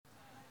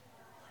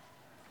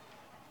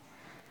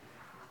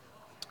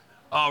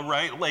All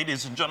right,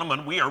 ladies and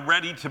gentlemen, we are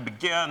ready to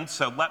begin,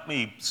 so let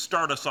me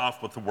start us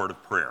off with a word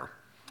of prayer.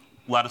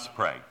 Let us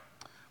pray.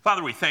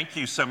 Father, we thank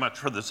you so much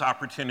for this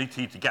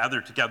opportunity to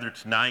gather together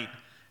tonight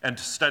and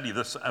to study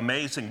this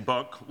amazing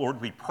book. Lord,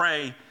 we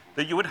pray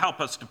that you would help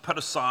us to put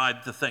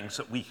aside the things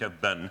that we have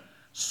been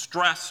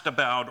stressed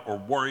about or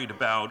worried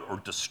about or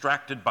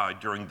distracted by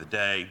during the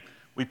day.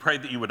 We pray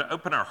that you would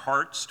open our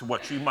hearts to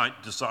what you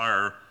might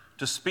desire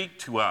to speak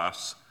to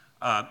us,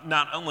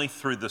 not only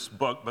through this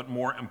book, but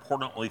more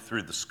importantly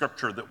through the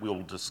scripture that we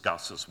will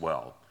discuss as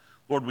well.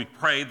 Lord, we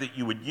pray that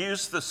you would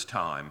use this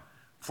time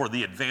for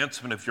the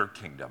advancement of your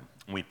kingdom.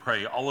 And we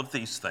pray all of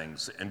these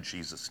things in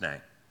Jesus' name.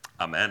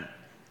 Amen.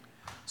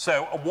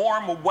 So a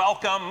warm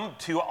welcome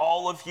to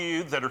all of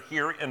you that are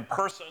here in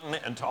person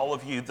and to all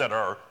of you that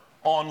are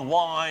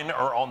online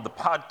or on the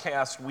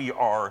podcast. We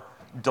are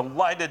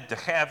delighted to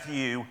have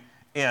you.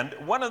 And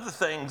one of the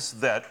things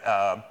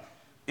that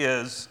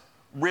is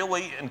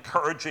really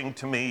encouraging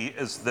to me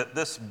is that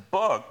this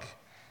book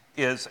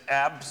is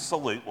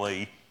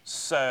absolutely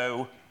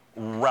so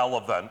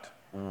relevant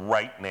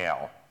right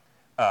now.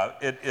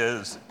 It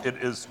is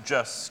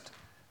just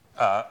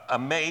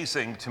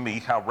amazing to me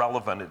how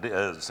relevant it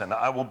is, and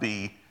I will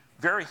be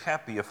very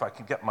happy if I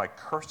can get my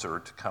cursor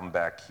to come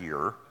back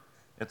here.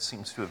 It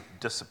seems to have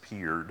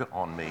disappeared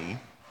on me.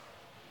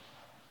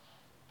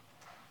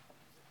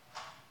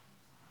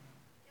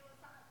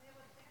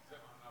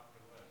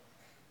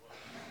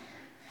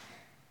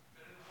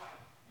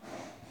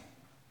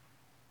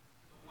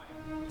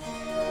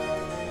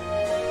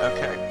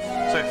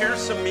 Okay, so here's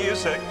some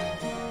music.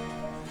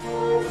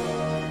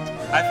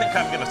 I think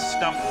I'm going to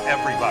stump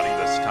everybody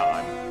this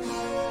time.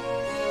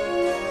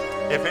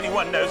 If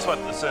anyone knows what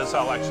this is,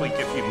 I'll actually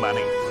give you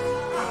money.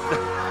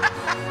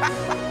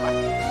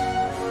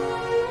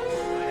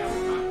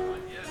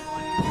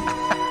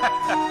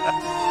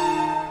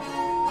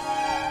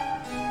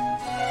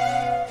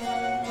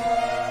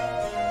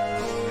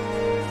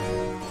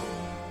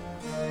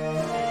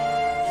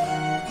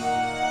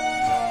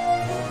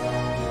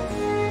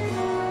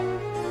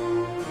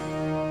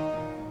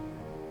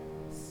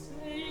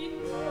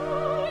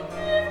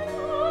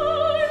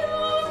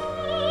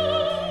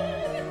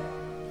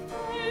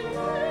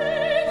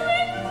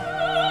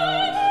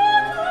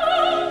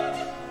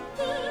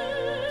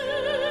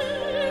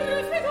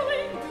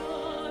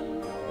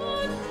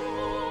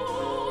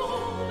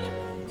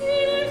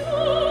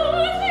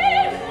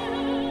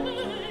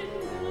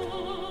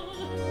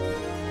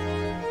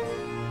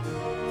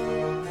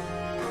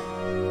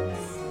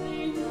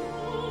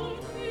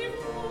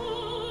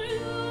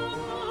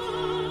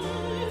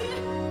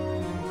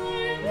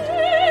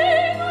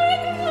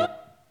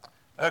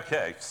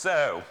 Okay,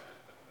 so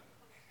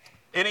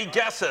any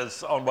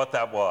guesses on what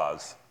that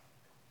was?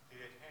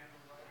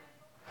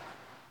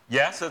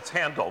 Yes, it's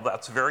Handel.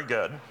 That's very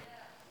good.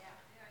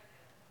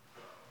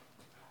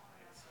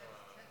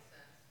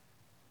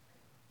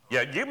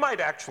 Yeah, you might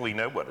actually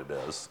know what it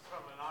is.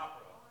 From an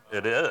opera.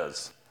 It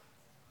is.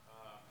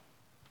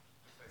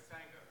 They sang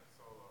a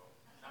solo.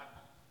 I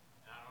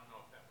don't know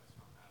if that was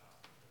from that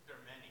opera, but there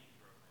are many.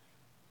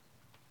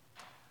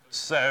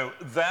 So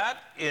that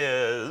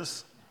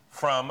is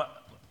from,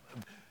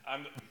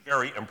 I'm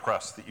very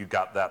impressed that you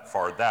got that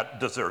far. That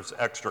deserves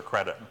extra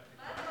credit.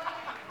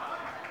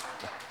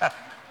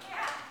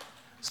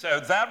 So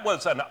that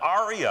was an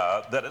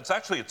aria that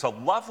it's a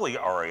lovely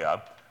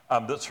aria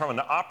that's from an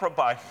opera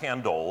by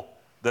Handel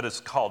that is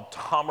called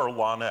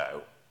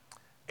Tamerlano.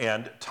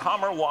 And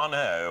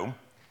Tamerlano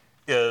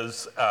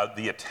is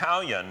the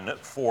Italian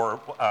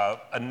for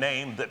a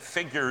name that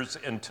figures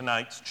in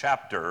tonight's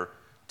chapter,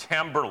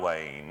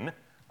 Tamburlaine,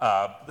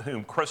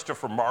 whom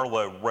Christopher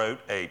Marlowe wrote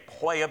a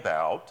play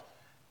about.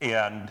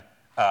 And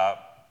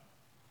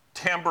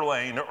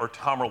Tamburlaine or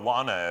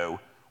Tamerlano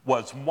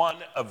was one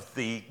of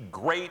the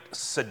great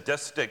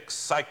sadistic,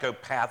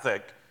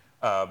 psychopathic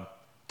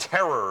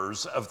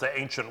terrors of the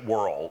ancient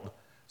world.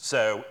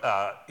 So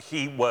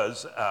he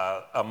was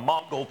a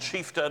Mongol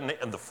chieftain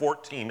in the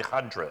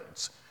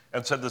 1400s.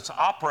 And so this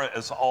opera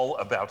is all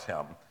about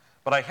him.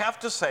 But I have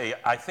to say,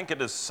 I think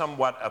it is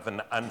somewhat of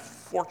an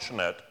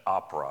unfortunate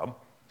opera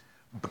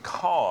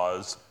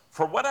because,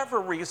 for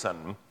whatever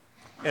reason,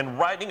 in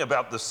writing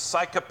about the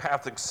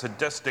psychopathic,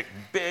 sadistic,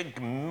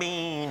 big,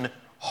 mean,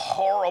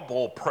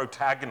 horrible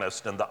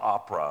protagonist in the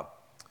opera,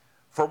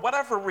 for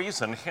whatever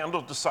reason,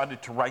 Handel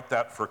decided to write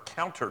that for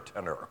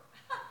countertenor.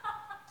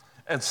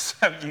 And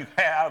so you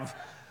have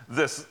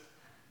this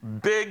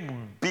big,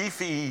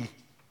 beefy,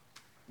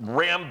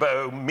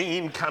 Rambo,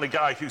 mean kind of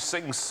guy who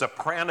sings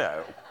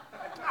soprano.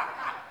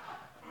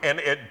 And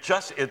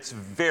it's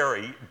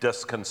very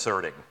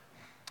disconcerting.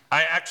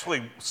 I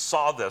actually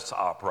saw this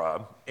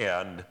opera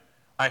and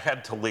I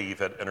had to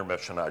leave at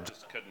intermission. I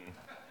just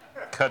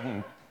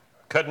couldn't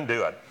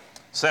do it.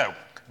 So,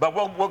 but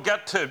we'll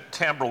get to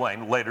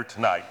Tamburlaine later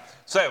tonight.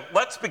 So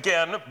let's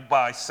begin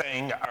by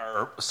saying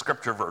our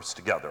scripture verse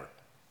together.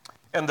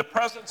 In the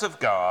presence of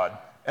God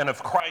and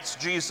of Christ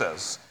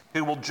Jesus,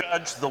 who will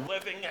judge the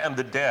living and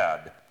the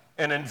dead,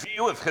 and in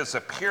view of his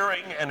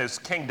appearing and his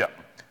kingdom,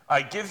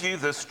 I give you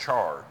this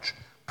charge.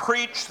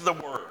 Preach the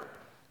word.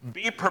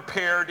 Be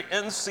prepared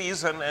in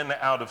season and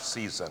out of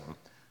season.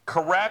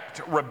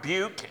 Correct,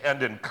 rebuke,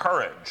 and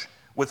encourage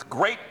with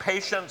great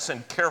patience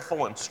and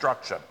careful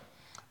instruction.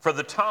 For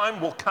the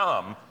time will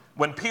come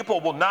when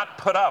people will not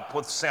put up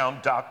with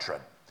sound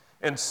doctrine.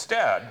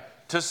 Instead,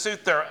 to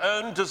suit their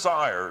own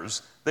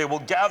desires, they will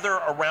gather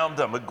around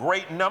them a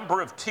great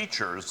number of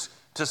teachers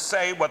to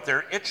say what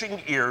their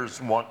itching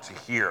ears want to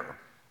hear.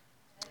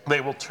 They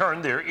will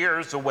turn their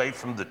ears away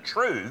from the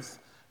truth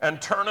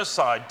and turn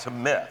aside to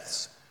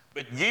myths.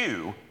 But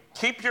you,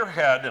 keep your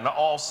head in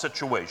all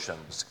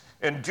situations,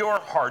 endure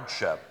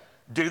hardship,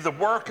 do the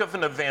work of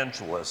an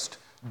evangelist,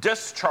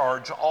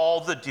 discharge all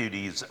the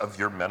duties of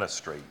your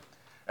ministry.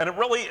 And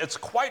it's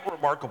quite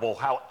remarkable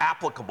how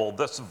applicable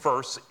this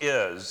verse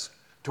is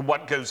to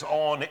what goes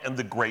on in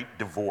the Great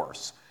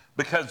Divorce.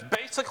 Because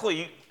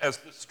basically, as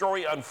the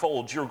story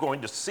unfolds, you're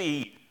going to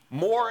see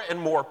more and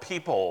more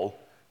people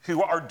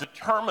who are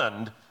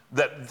determined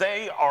that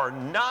they are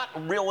not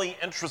really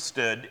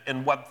interested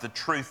in what the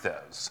truth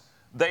is.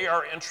 They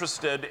are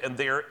interested in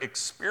their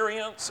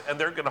experience, and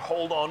they're going to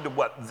hold on to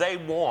what they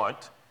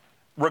want,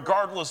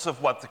 regardless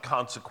of what the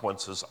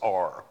consequences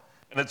are.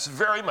 And it's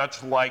very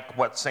much like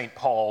what St.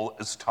 Paul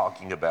is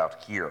talking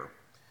about here.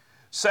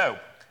 So,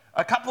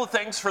 a couple of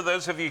things for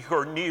those of you who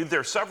are new.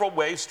 There are several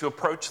ways to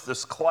approach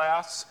this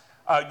class.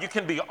 You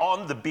can be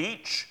on the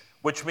beach,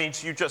 which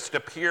means you just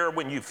appear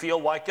when you feel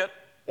like it,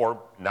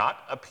 or not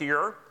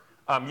appear.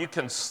 You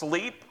can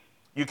sleep.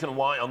 You can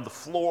lie on the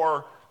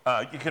floor.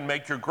 You can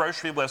make your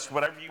grocery list,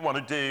 whatever you want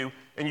to do,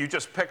 and you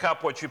just pick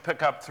up what you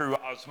pick up through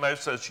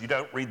osmosis. You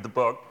don't read the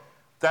book.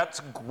 That's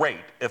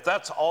great. If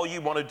that's all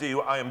you want to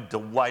do, I am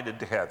delighted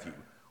to have you.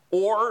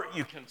 Or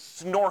you can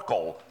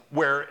snorkel,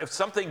 where if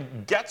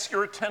something gets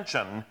your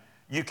attention,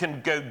 you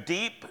can go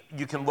deep,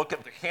 you can look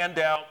at the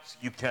handouts,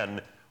 you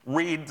can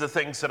read the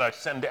things that I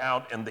send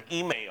out in the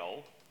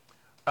email.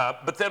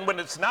 But then when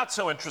it's not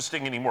so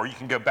interesting anymore, you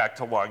can go back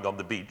to lying on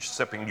the beach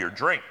sipping your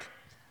drink.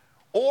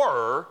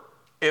 Or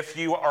if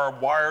you are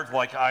wired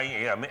like I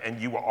am and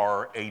you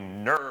are a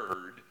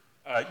nerd,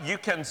 you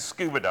can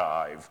scuba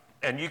dive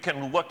and you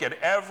can look at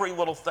every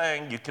little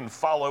thing. You can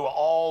follow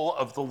all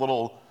of the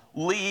little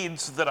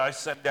leads that I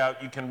send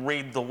out. You can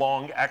read the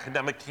long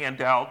academic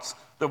handouts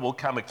that will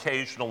come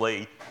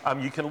occasionally.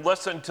 You can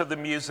listen to the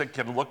music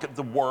and look at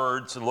the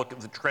words and look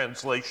at the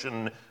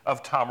translation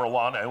of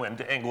Tamerlano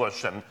into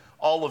English and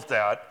all of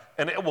that,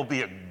 and it will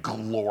be a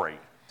glory.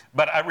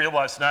 But I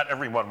realize not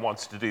everyone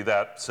wants to do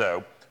that,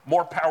 so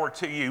more power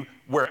to you.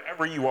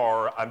 Wherever you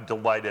are, I'm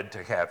delighted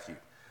to have you.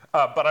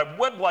 But I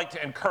would like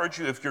to encourage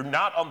you, if you're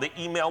not on the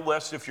email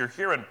list, if you're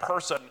here in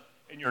person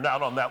and you're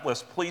not on that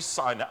list, please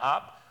sign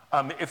up.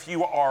 If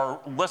you are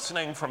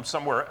listening from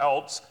somewhere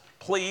else,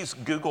 please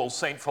Google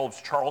St.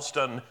 Philip's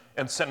Charleston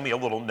and send me a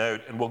little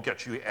note, and we'll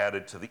get you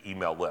added to the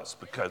email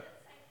list. Because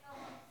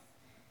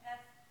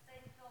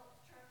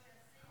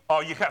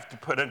all you have to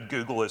put in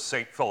Google is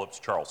St. Philip's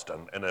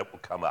Charleston, and it will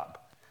come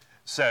up.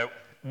 So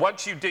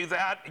once you do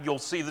that, you'll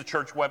see the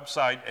church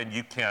website, and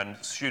you can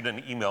shoot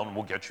an email, and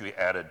we'll get you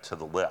added to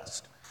the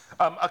list.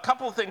 A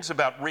couple of things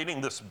about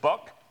reading this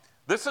book.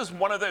 This is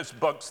one of those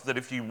books that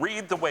if you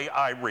read the way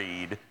I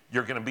read,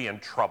 you're going to be in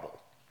trouble.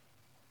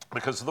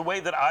 Because the way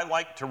that I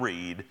like to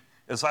read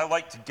is I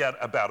like to get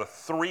about a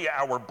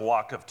 3-hour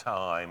block of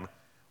time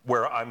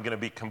where I'm going to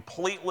be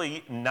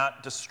completely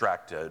not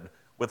distracted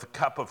with a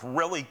cup of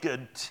really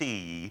good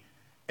tea,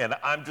 and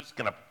I'm just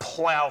going to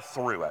plow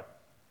through it.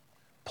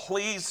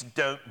 Please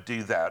don't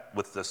do that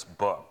with this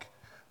book,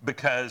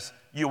 because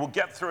you will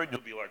get through it and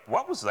you'll be like,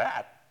 what was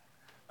that?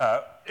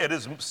 It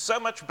is so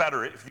much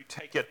better if you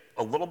take it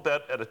a little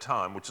bit at a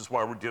time, which is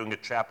why we're doing a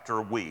chapter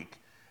a week.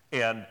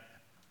 And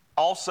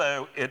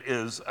also, it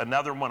is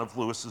another one of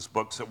Lewis's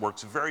books that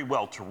works very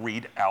well to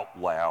read out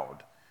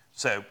loud.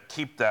 So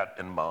keep that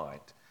in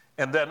mind.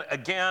 And then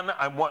again,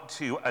 I want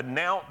to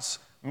announce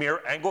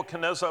Mere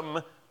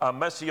Anglicanism.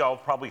 Most of y'all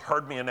have probably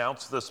heard me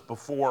announce this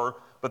before,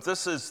 but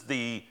this is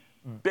the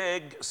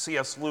big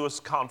C.S. Lewis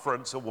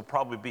conference. It will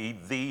probably be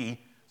the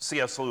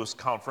C.S. Lewis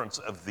conference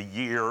of the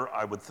year,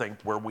 I would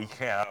think, where we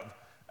have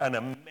an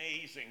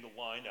amazing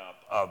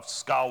lineup of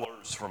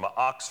scholars from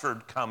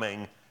Oxford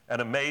coming,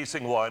 an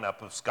amazing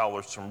lineup of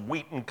scholars from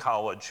Wheaton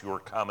College who are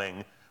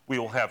coming. We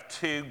will have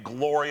 2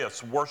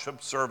 glorious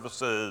worship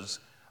services.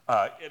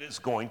 It is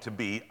going to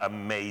be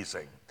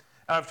amazing.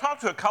 And I've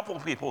talked to a couple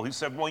of people who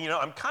said, well, you know,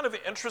 I'm kind of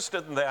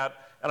interested in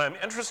that, and I'm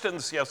interested in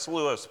C.S.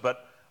 Lewis,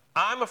 but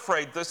I'm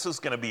afraid this is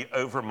going to be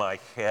over my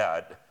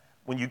head.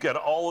 When you get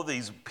all of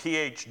these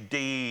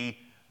PhD,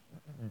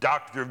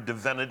 Doctor of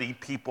Divinity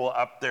people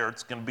up there,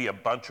 it's going to be a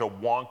bunch of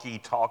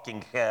wonky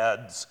talking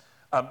heads.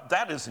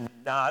 That is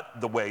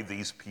not the way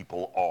these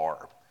people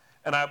are.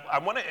 And I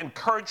want to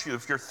encourage you,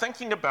 if you're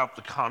thinking about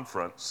the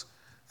conference,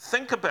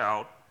 think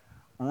about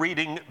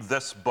reading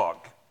this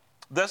book.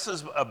 This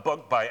is a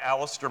book by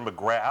Alistair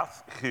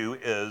McGrath, who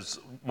is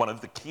one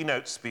of the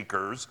keynote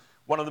speakers,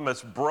 one of the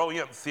most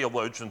brilliant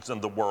theologians in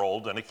the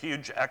world, and a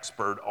huge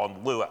expert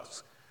on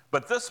Lewis.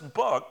 But this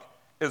book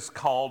is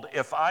called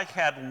If I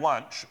Had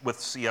Lunch with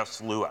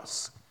C.S.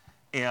 Lewis.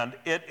 And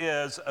it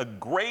is a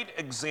great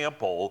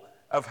example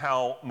of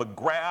how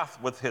McGrath,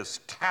 with his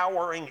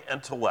towering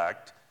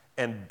intellect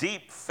and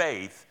deep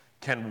faith,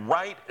 can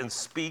write and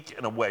speak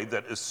in a way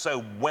that is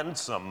so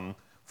winsome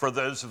for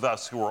those of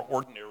us who are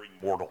ordinary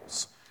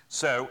mortals.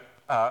 So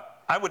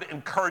I would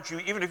encourage you,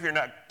 even if you're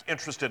not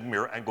interested in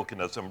mere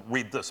Anglicanism,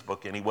 read this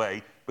book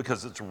anyway,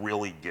 because it's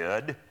really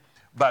good.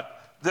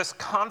 But this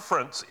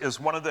conference is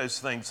one of those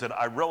things that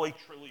I really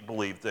truly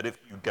believe that if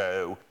you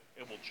go,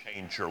 it will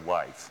change your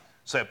life.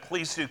 So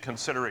please do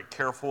consider it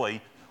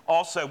carefully.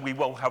 Also, we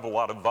will have a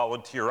lot of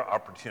volunteer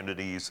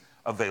opportunities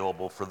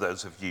available for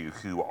those of you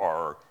who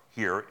are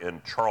here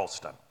in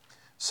Charleston.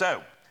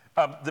 So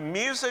the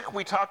music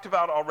we talked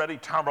about already,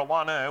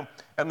 Tamerlano,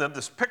 and then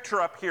this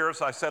picture up here,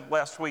 as I said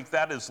last week,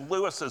 that is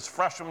Lewis's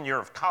freshman year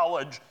of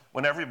college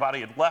when everybody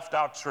had left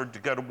Oxford to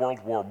go to World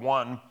War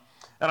I.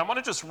 And I want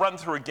to just run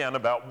through again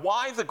about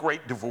why The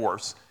Great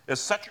Divorce is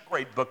such a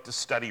great book to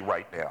study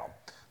right now.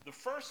 The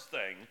first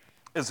thing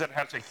is it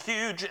has a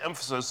huge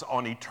emphasis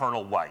on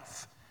eternal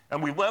life.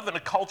 And we live in a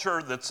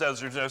culture that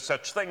says there's no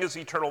such thing as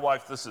eternal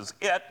life, this is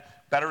it,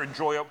 better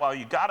enjoy it while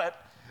you got it.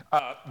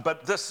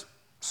 But this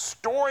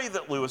story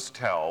that Lewis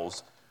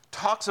tells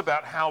talks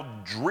about how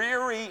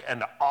dreary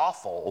and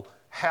awful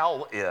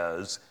hell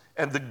is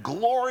and the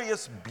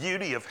glorious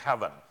beauty of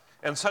heaven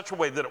in such a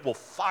way that it will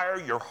fire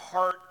your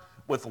heart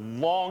with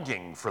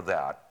longing for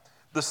that.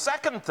 The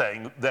second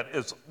thing that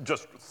is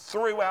just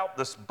throughout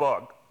this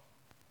book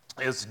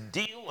is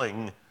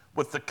dealing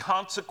with the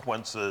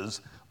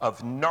consequences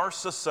of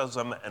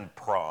narcissism and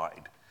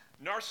pride.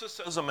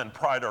 Narcissism and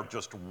pride are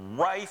just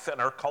rife in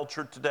our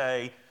culture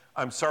today.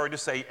 I'm sorry to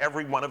say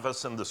every one of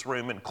us in this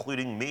room,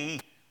 including me,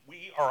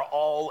 we are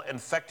all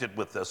infected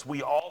with this.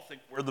 We all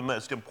think we're the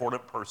most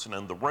important person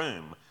in the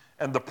room.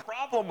 And the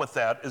problem with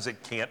that is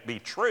it can't be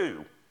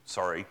true.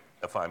 Sorry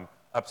if I'm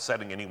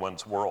upsetting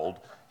anyone's world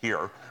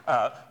here.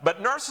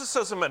 But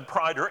narcissism and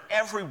pride are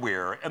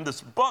everywhere, and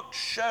this book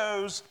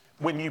shows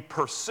when you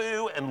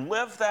pursue and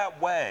live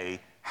that way,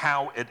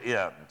 how it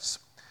ends.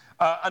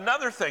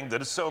 Another thing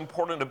that is so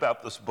important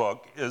about this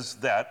book is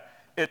that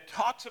it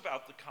talks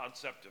about the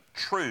concept of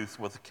truth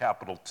with a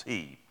capital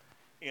T.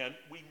 And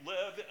we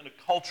live in a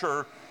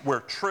culture where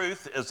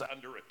truth is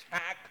under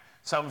attack.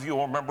 Some of you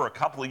will remember a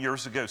couple of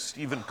years ago,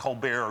 Stephen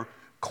Colbert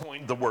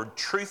coined the word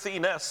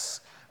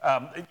truthiness.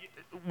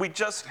 We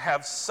just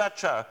have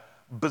such a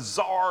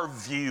bizarre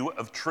view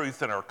of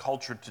truth in our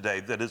culture today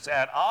that is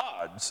at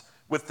odds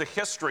with the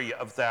history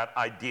of that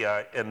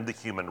idea in the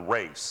human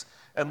race.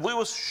 And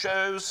Lewis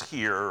shows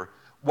here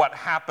what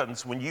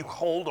happens when you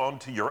hold on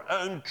to your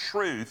own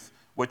truth,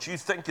 what you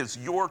think is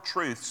your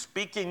truth,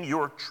 speaking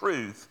your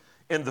truth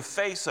in the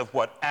face of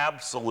what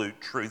absolute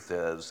truth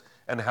is,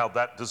 and how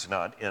that does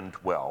not end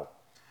well.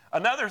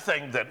 Another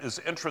thing that is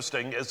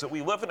interesting is that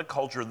we live in a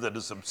culture that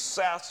is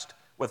obsessed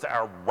with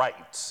our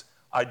rights.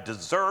 I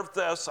deserve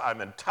this,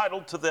 I'm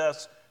entitled to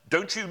this,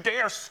 don't you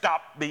dare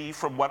stop me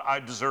from what I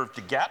deserve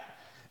to get.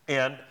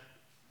 And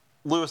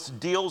Lewis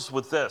deals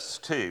with this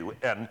too,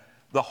 and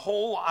the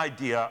whole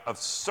idea of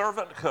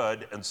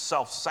servanthood and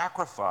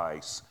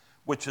self-sacrifice,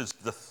 which is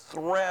the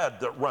thread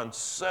that runs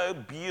so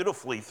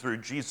beautifully through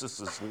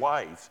Jesus'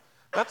 life,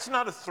 that's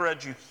not a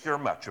thread you hear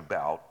much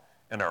about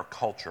in our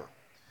culture,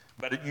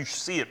 but you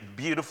see it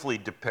beautifully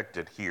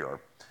depicted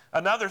here.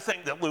 Another thing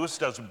that Lewis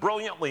does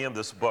brilliantly in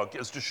this book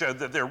is to show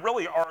that there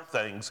really are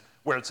things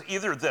where it's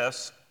either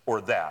this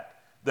or that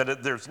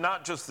there's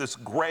not just this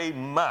gray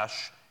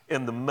mush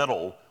in the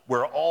middle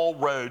where all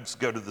roads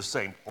go to the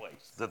same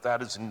place,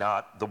 that is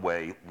not the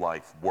way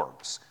life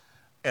works.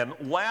 And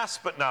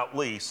last but not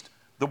least,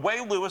 the way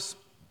Lewis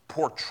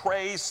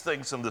portrays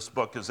things in this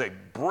book is a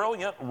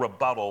brilliant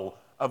rebuttal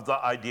of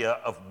the idea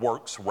of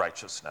works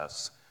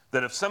righteousness,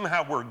 that if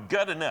somehow we're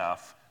good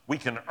enough, we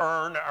can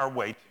earn our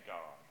way to God,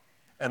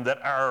 and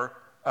that our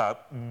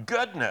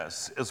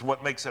goodness is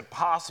what makes it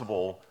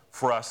possible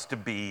for us to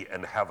be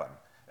in heaven.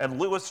 And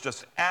Lewis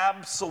just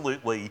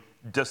absolutely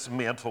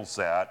dismantles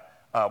that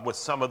with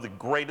some of the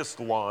greatest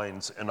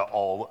lines in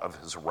all of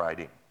his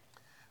writing.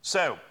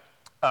 So,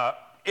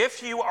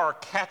 if you are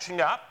catching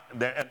up, and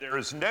there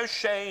is no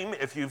shame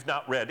if you've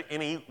not read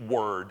any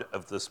word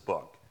of this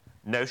book,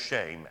 no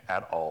shame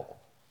at all.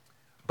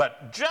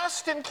 But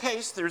just in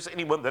case there's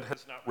anyone that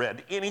has not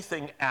read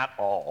anything at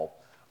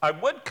all, I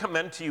would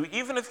commend to you,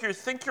 even if you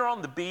think you're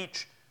on the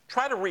beach,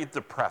 try to read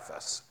the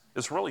preface.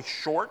 It's really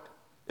short.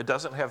 It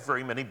doesn't have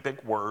very many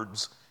big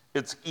words.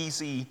 It's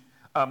easy,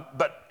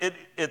 but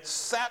it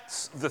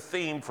sets the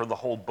theme for the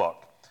whole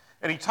book.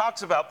 And he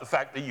talks about the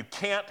fact that you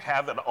can't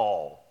have it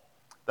all.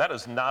 That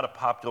is not a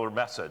popular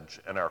message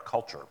in our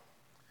culture.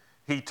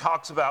 He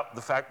talks about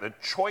the fact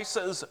that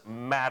choices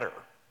matter.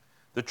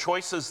 The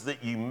choices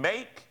that you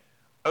make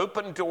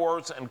open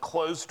doors and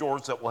close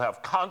doors that will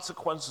have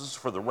consequences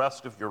for the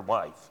rest of your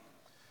life.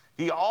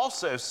 He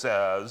also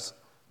says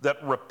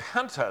that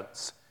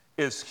repentance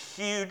is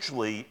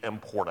hugely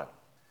important.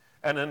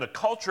 And in a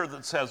culture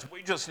that says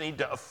we just need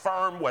to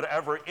affirm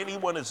whatever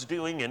anyone is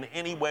doing in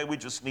any way, we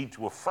just need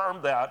to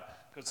affirm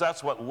that because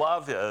that's what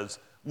love is,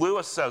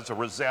 Lewis says a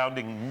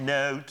resounding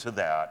no to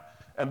that,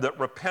 and that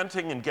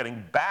repenting and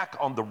getting back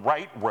on the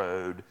right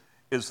road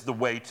is the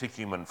way to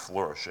human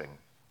flourishing.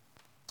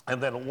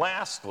 And then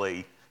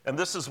lastly, and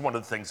this is one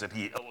of the things that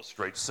he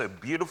illustrates so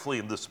beautifully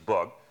in this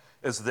book,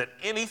 is that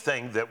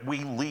anything that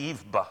we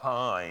leave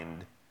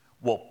behind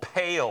will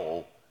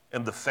pale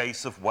in the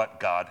face of what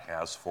God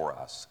has for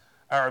us.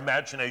 Our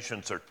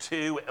imaginations are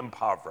too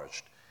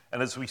impoverished.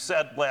 And as we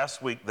said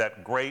last week,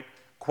 that great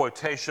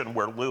quotation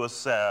where Lewis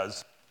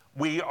says,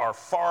 we are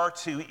far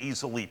too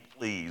easily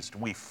pleased.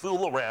 We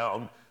fool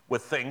around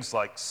with things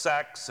like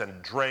sex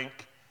and drink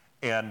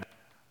and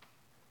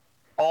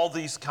all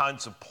these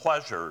kinds of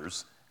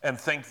pleasures and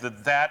think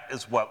that that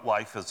is what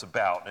life is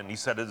about. And he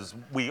said,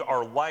 we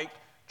are like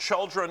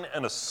children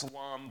in a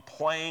slum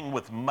playing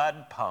with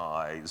mud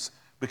pies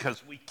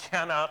because we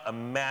cannot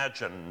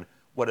imagine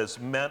what is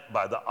meant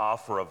by the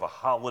offer of a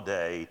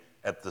holiday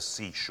at the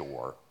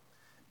seashore.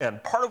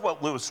 And part of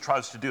what Lewis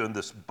tries to do in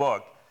this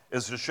book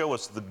is to show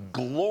us the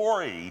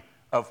glory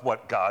of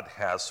what God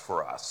has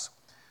for us.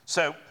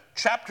 So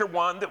chapter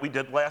 1 that we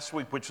did last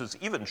week, which is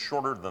even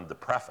shorter than the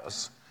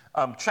preface,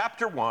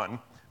 chapter 1,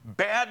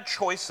 bad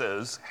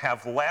choices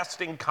have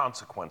lasting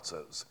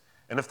consequences.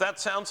 And if that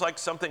sounds like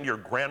something your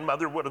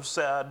grandmother would have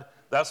said,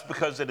 that's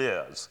because it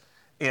is.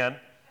 And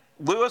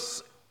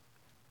Lewis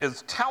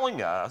is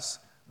telling us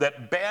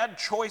that bad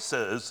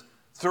choices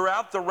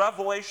throughout the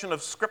revelation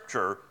of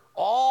Scripture,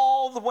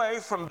 all the way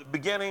from the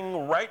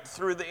beginning right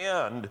through the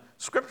end,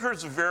 Scripture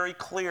is very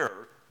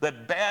clear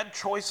that bad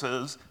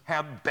choices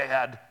have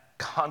bad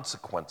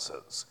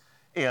consequences.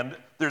 And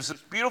there's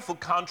this beautiful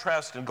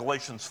contrast in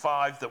Galatians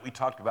 5 that we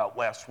talked about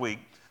last week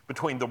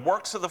between the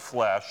works of the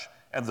flesh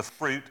and the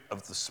fruit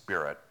of the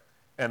Spirit.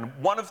 And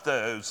one of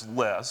those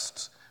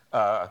lists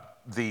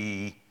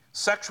the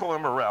sexual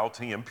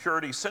immorality,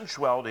 impurity,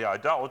 sensuality,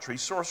 idolatry,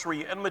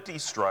 sorcery, enmity,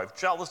 strife,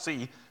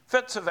 jealousy,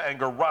 fits of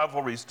anger,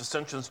 rivalries,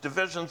 dissensions,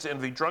 divisions,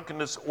 envy,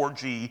 drunkenness,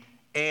 orgy,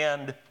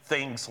 and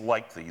things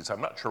like these.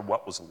 I'm not sure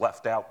what was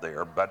left out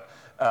there, but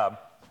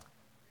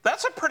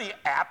that's a pretty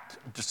apt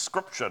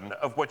description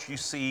of what you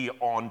see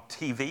on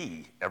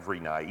TV every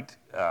night,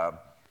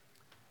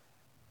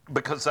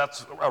 because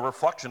that's a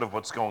reflection of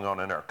what's going on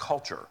in our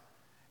culture.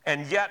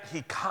 And yet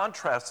he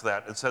contrasts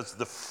that and says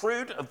the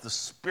fruit of the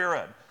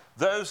Spirit,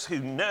 those who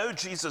know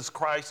Jesus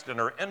Christ and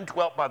are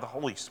indwelt by the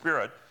Holy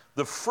Spirit,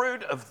 the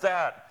fruit of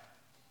that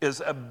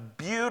is a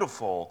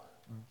beautiful,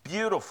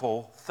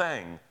 beautiful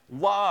thing.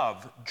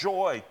 Love,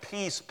 joy,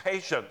 peace,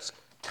 patience,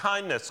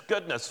 kindness,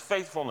 goodness,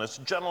 faithfulness,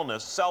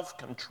 gentleness,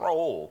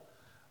 self-control.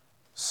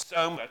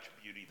 So much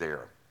beauty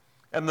there.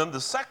 And then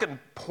the second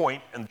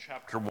point in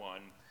chapter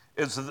 1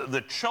 is that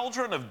the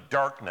children of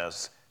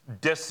darkness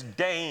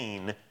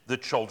disdain the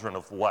children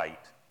of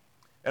light.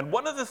 And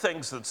one of the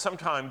things that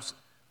sometimes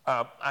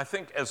I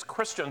think as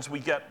Christians we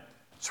get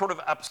sort of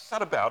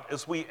upset about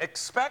is we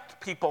expect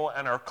people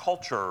in our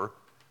culture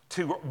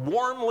to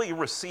warmly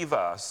receive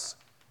us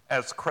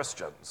as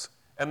Christians.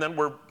 And then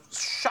we're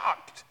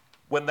shocked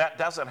when that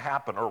doesn't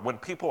happen or when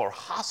people are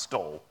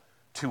hostile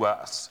to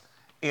us.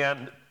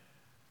 And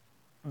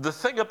the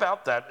thing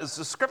about that is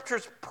the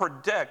scriptures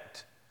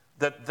predict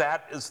that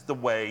that is the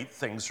way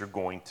things are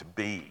going to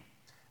be.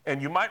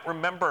 And you might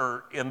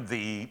remember in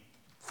the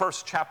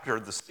first chapter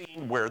the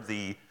scene where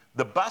the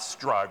bus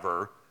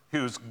driver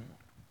who's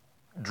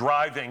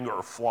driving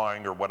or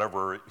flying or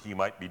whatever he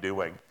might be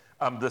doing,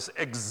 this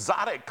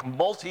exotic,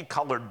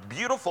 multicolored,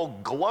 beautiful,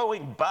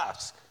 glowing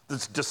bus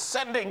that's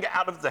descending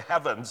out of the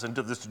heavens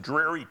into this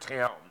dreary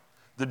town.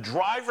 The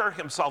driver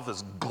himself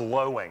is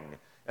glowing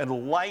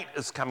and light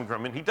is coming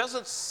from him. And he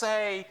doesn't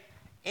say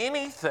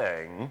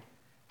anything,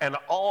 and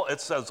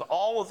it says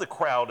all of the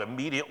crowd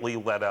immediately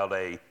let out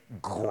a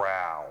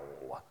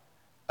growl.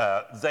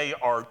 They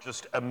are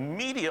just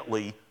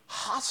immediately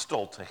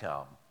hostile to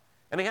him.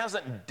 And he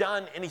hasn't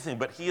done anything,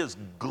 but he is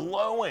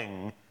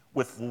glowing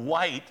with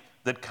light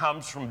that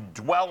comes from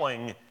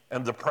dwelling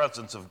in the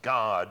presence of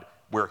God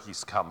where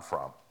he's come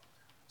from.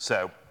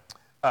 So,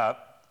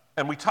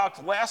 and we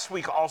talked last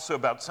week also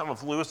about some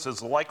of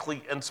Lewis's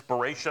likely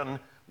inspiration.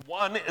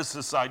 One is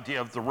this idea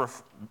of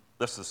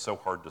this is so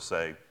hard to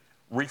say,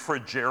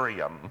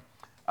 refrigerium,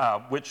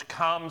 which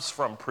comes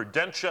from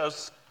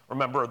Prudentius.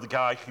 Remember the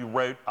guy who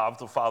wrote Of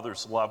the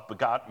Father's Love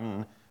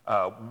Begotten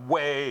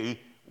way,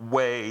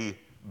 way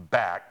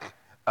back.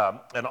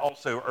 And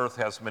also Earth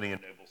Has Many a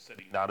Noble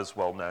City, not as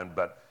well known,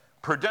 but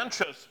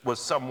Prudentius was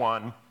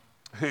someone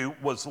who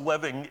was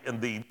living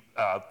in the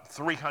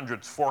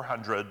 300s,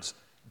 400s,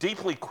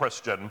 deeply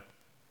Christian,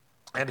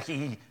 and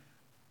he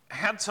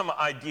had some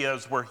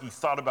ideas where he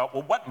thought about,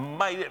 well, what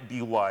might it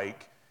be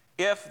like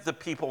if the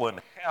people in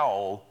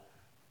hell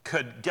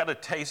could get a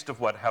taste of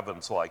what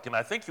heaven's like? And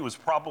I think he was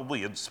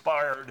probably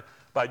inspired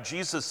by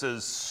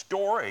Jesus's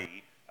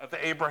story of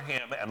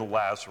Abraham and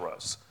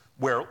Lazarus,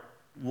 where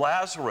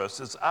Lazarus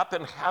is up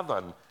in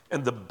heaven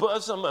in the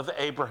bosom of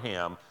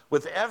Abraham,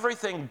 with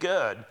everything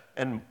good,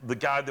 and the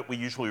guy that we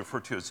usually refer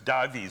to as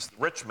Dives, the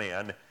rich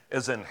man,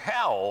 is in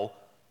hell,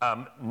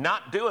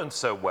 not doing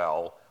so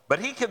well, but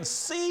he can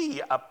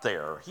see up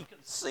there. He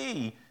can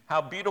see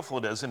how beautiful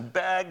it is and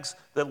begs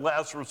that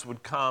Lazarus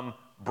would come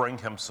bring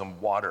him some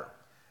water.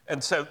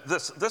 And so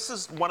this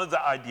is one of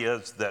the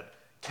ideas that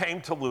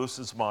came to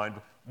Lewis's mind.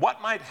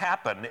 What might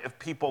happen if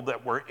people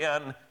that were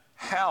in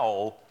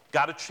hell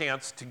got a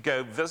chance to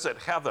go visit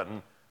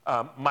heaven?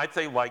 Might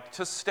they like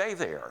to stay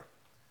there?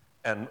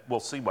 And we'll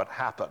see what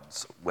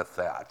happens with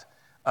that.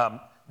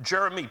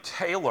 Jeremy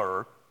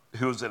Taylor,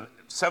 who was a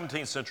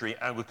 17th century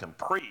Anglican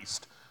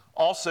priest,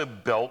 also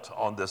built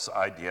on this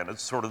idea, and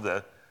it's sort of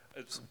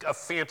it's a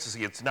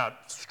fantasy. It's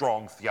not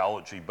strong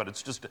theology, but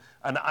it's just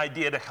an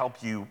idea to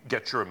help you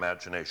get your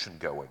imagination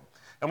going.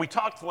 And we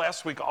talked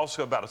last week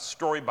also about a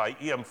story by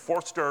E.M.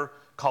 Forster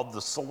called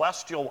The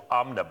Celestial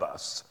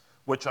Omnibus,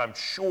 which I'm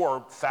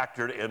sure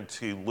factored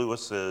into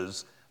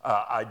Lewis's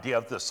idea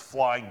of this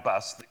flying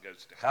bus that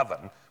goes to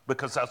heaven,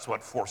 because that's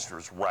what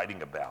Forster's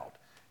writing about.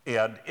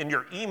 And in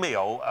your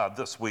email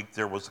this week,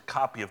 there was a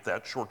copy of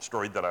that short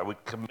story that I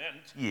would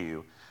commend to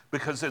you,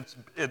 because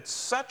it's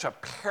such a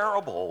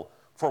parable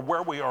for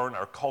where we are in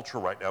our culture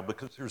right now,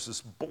 because there's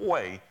this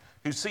boy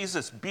who sees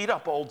this beat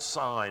up old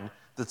sign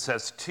that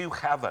says "to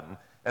heaven"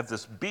 at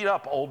this beat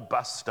up old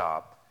bus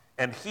stop,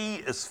 and he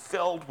is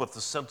filled with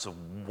a sense of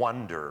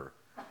wonder,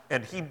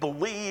 and he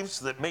believes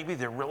that maybe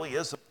there really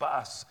is a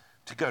bus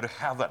to go to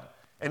heaven.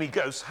 And he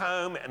goes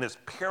home, and his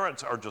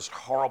parents are just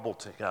horrible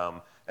to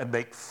him and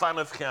make fun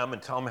of him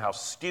and tell him how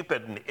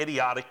stupid and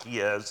idiotic he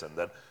is, and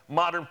that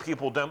modern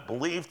people don't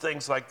believe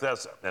things like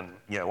this, and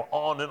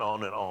on and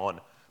on and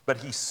on. But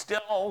he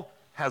still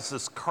has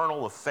this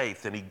kernel of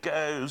faith, and he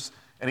goes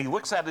and he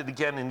looks at it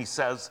again, and he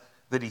says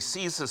that he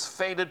sees this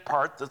faded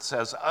part that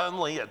says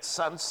only at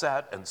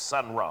sunset and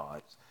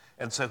sunrise.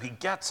 And so he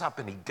gets up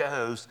and he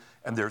goes,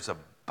 and there's a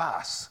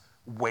bus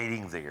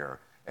waiting there.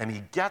 And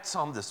he gets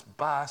on this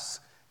bus,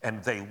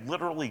 and they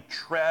literally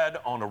tread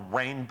on a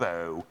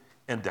rainbow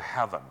into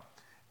heaven.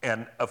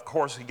 And of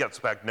course, he gets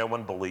back, no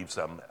one believes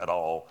him at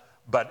all.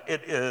 But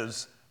it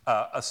is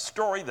a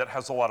story that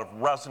has a lot of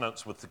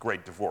resonance with the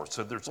Great Divorce.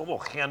 So there's a little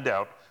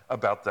handout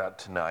about that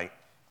tonight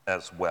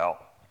as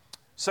well.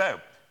 So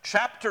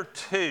chapter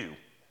 2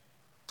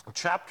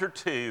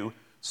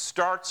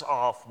 starts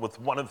off with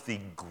one of the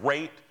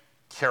great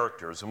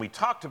characters. And we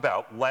talked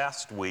about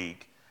last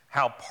week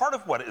how part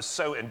of what is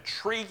so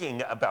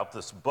intriguing about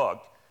this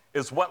book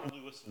is what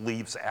Lewis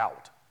leaves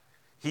out.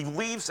 He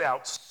leaves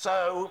out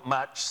so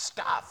much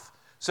stuff.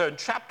 So in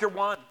chapter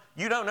 1,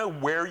 you don't know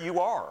where you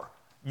are.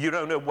 You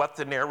don't know what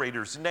the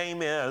narrator's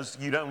name is.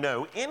 You don't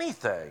know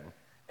anything.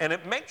 And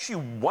it makes you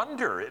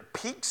wonder. It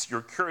piques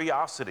your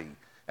curiosity.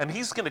 And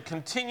he's going to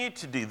continue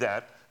to do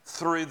that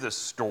through this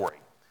story.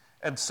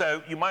 And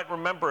so you might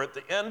remember at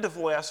the end of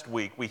last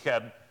week, we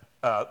had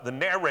the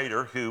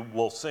narrator, who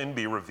will soon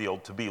be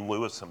revealed to be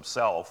Lewis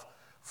himself,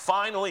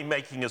 finally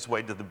making his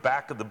way to the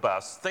back of the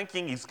bus,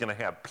 thinking he's going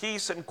to have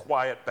peace and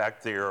quiet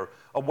back there,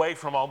 away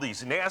from all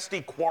these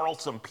nasty,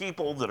 quarrelsome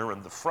people that are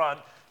in the front.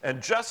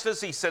 And just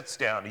as he sits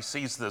down, he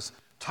sees this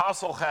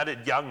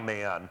tousle-headed young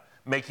man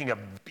making a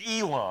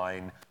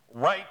beeline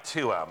right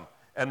to him.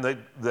 And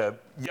the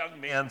young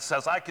man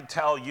says, "I can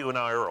tell you and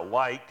I are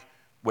alike,"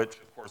 which,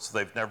 of course,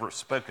 they've never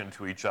spoken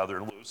to each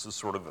other. Lewis is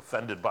sort of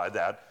offended by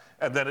that.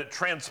 And then it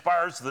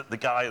transpires that the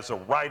guy is a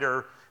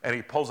writer, and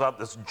he pulls out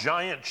this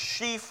giant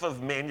sheaf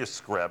of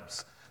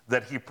manuscripts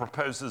that he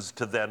proposes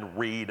to then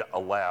read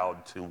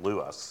aloud to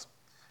Lewis.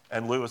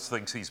 And Lewis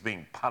thinks he's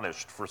being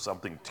punished for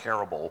something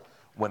terrible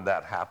when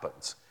that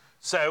happens.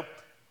 So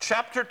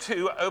chapter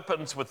 2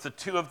 opens with the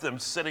two of them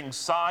sitting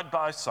side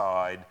by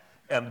side,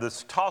 and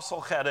this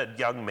tousle-headed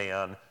young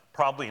man,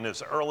 probably in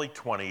his early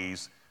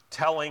 20s,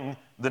 telling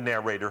the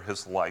narrator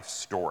his life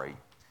story.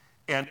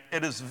 And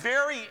it is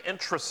very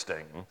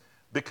interesting,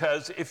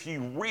 because if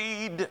you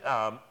read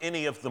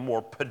any of the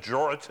more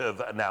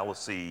pejorative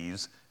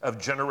analyses of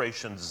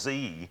Generation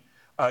Z,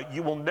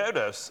 you will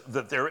notice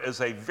that there is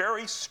a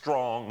very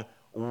strong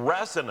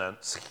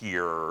resonance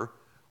here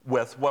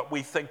with what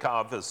we think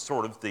of as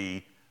sort of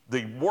the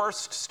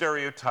worst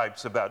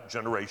stereotypes about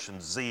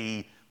Generation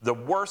Z, the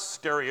worst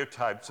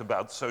stereotypes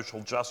about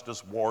social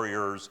justice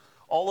warriors,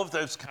 all of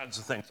those kinds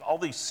of things, all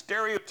these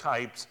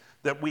stereotypes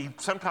that we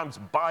sometimes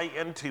buy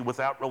into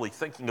without really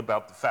thinking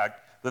about the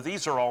fact that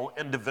these are all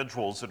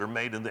individuals that are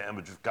made in the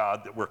image of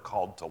God that we're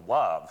called to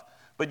love.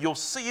 But you'll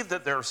see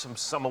that there are some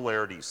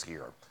similarities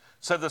here.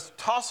 So this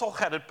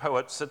tousle-headed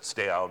poet sits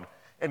down,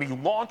 and he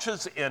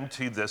launches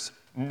into this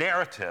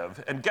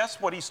narrative, and guess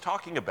what he's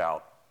talking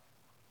about?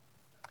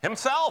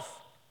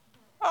 Himself.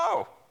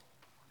 Oh.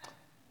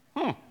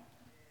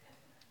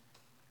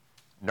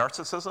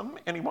 Narcissism,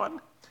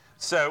 anyone?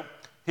 So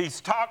he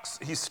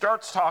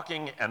starts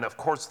talking, and of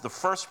course the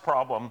first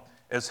problem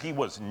is he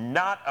was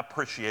not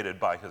appreciated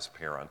by his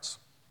parents.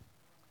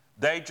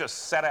 They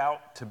just set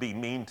out to be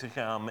mean to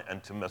him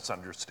and to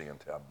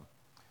misunderstand him.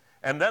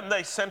 And then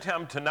they sent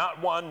him to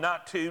not 1,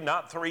 not 2,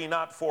 not 3,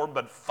 not 4,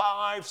 but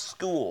 5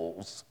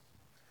 schools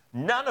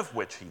none of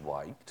which he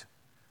liked,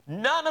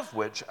 none of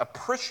which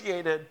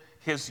appreciated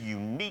his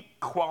unique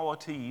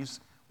qualities,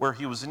 where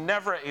he was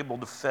never able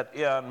to fit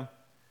in.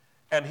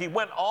 And he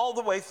went all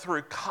the way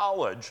through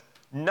college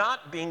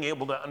not being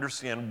able to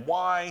understand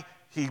why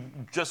he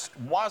just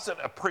wasn't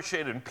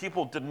appreciated and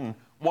people didn't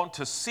want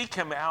to seek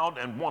him out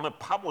and want to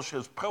publish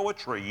his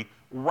poetry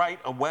right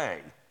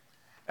away.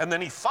 And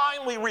then he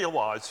finally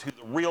realized who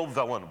the real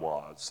villain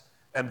was,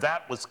 and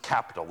that was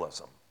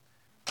capitalism.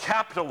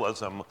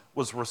 Capitalism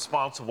was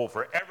responsible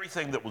for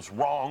everything that was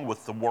wrong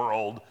with the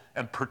world,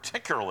 and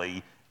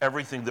particularly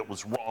everything that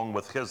was wrong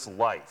with his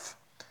life.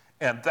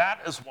 And that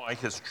is why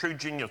his true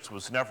genius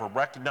was never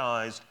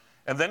recognized,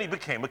 and then he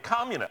became a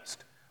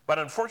communist. But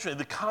unfortunately,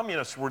 the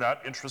communists were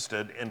not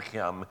interested in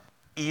him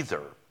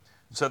either.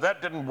 So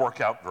that didn't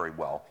work out very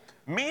well.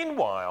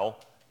 Meanwhile,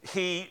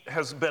 he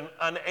has been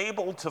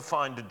unable to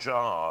find a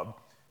job,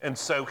 and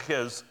so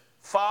his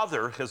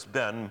father has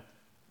been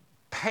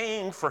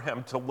paying for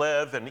him to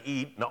live and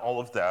eat and all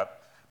of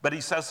that. But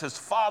he says his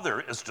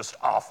father is just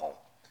awful.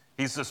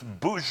 He's this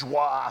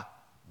bourgeois,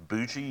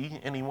 bougie,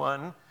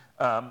 anyone?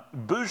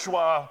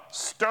 Bourgeois,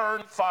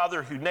 stern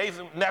father who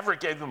never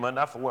gave him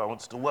enough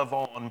allowance to live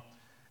on.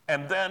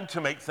 And then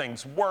to make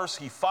things worse,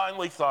 he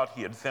finally thought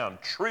he had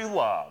found true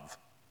love.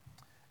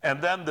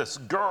 And then this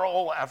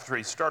girl, after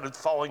he started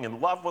falling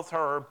in love with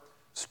her,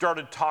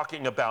 started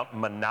talking about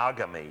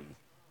monogamy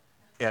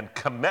and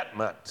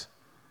commitment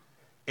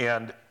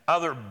and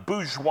other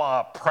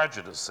bourgeois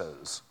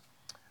prejudices.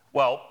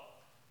 Well,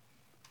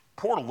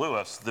 poor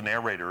Lewis, the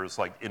narrator, is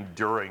like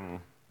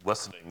enduring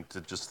listening to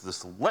just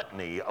this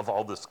litany of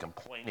all this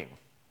complaining.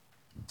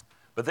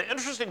 But the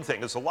interesting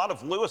thing is a lot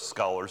of Lewis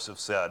scholars have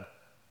said,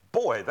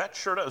 boy, that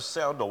sure does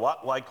sound a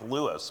lot like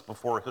Lewis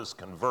before his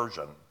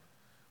conversion.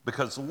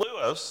 Because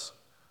Lewis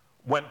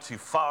went to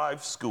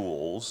 5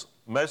 schools,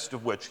 most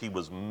of which he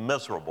was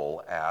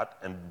miserable at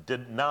and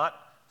did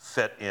not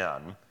fit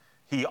in.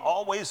 He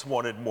always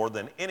wanted more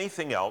than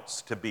anything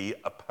else to be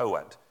a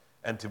poet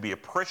and to be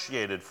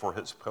appreciated for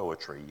his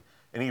poetry.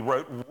 And he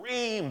wrote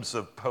reams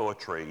of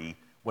poetry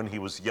when he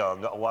was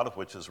young, a lot of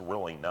which is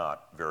really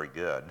not very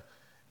good,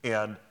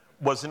 and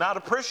was not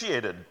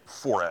appreciated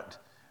for it.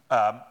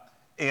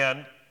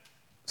 And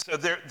so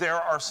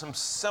there are some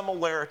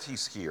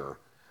similarities here,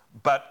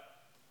 but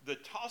the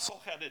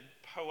tousle-headed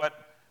poet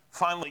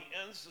finally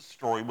ends the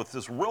story with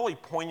this really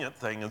poignant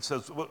thing and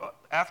says,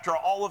 after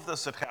all of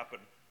this had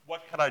happened,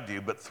 what could I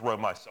do but throw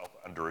myself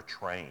under a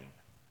train?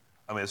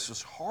 I mean, it's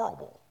just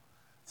horrible,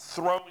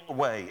 throwing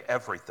away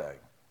everything.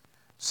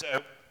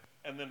 So,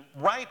 and then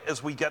right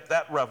as we get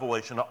that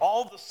revelation,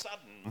 all of a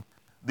sudden,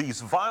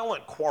 these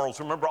violent quarrels,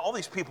 remember, all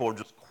these people are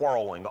just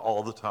quarreling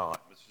all the time.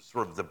 It's just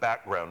sort of the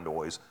background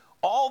noise.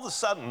 All of a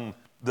sudden,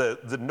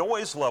 the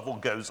noise level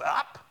goes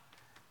up,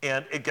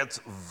 and it gets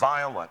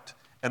violent.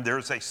 And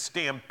there's a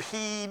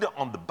stampede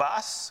on the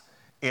bus,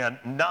 and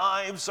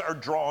knives are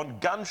drawn,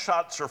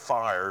 gunshots are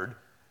fired.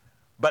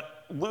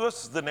 But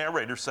Lewis, the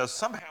narrator, says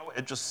somehow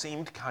it just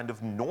seemed kind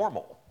of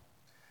normal.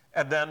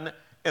 And then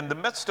in the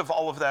midst of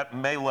all of that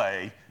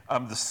melee,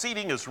 the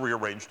seating is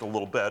rearranged a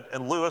little bit,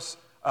 and Lewis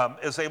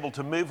is able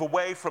to move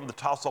away from the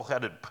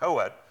tousle-headed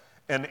poet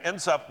and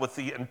ends up with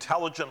the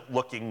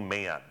intelligent-looking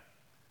man.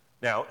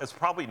 Now, it's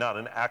probably not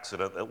an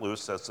accident that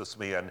Lewis says this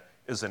man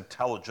is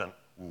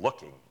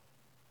intelligent-looking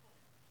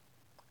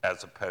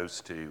as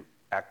opposed to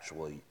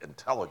actually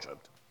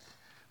intelligent.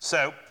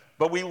 So,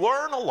 but we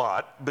learn a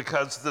lot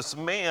because this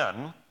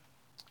man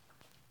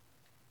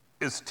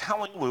is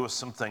telling Lewis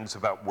some things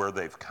about where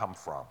they've come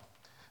from.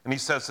 And he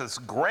says this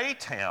gray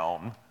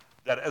town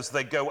that as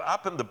they go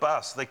up in the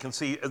bus, they can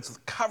see it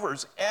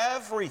covers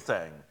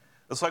everything.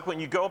 It's like when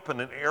you go up in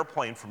an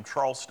airplane from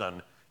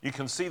Charleston, you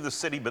can see the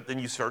city, but then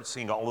you start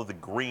seeing all of the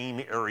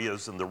green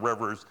areas and the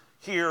rivers.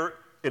 Here,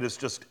 it is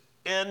just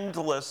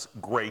endless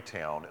gray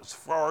town as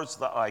far as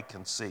the eye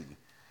can see.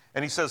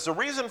 And he says the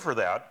reason for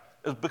that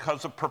is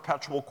because of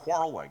perpetual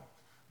quarreling.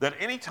 That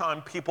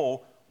anytime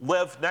people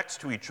live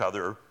next to each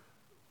other,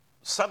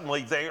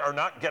 suddenly they are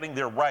not getting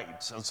their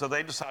rights, and so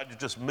they decide to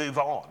just move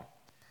on.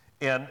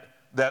 And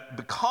that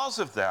because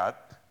of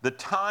that, the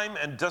time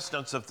and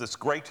distance of this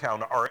gray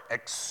town are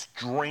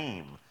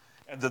extreme,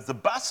 and that the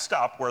bus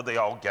stop where they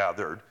all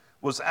gathered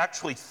was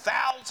actually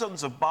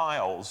thousands of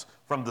miles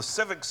from the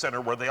civic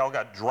center where they all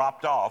got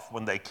dropped off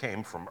when they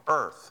came from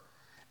Earth.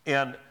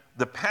 And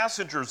the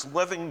passengers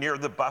living near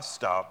the bus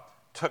stop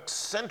took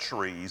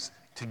centuries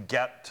to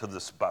get to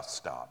this bus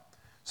stop.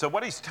 So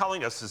what he's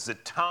telling us is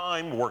that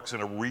time works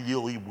in a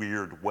really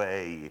weird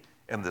way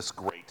in this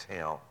great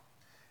town.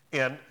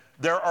 And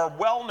there are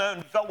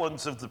well-known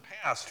villains of the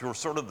past who are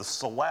sort of the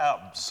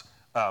celebs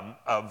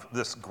of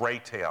this gray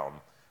town.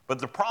 But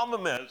the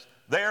problem is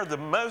they are the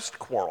most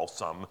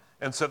quarrelsome,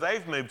 and so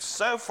they've moved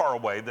so far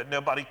away that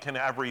nobody can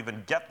ever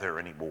even get there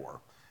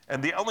anymore.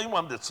 And the only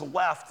one that's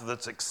left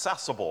that's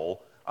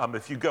accessible,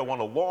 if you go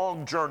on a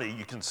long journey,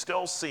 you can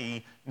still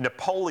see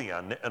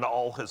Napoleon in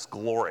all his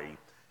glory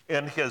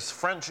in his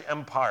French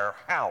Empire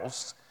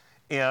house.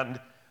 And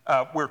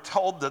We're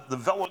told that the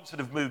villains that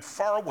have moved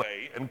far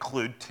away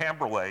include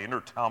Tamburlaine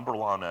or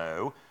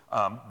Tamburlano,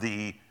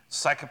 the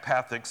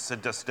psychopathic,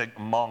 sadistic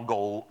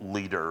Mongol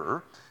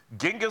leader,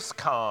 Genghis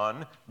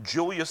Khan,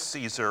 Julius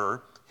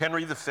Caesar,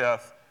 Henry V,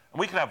 and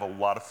we can have a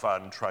lot of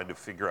fun trying to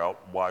figure out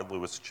why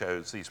Lewis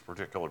chose these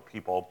particular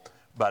people,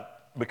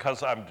 but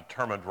because I'm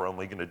determined we're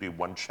only going to do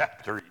one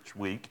chapter each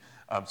week,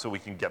 so we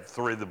can get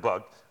through the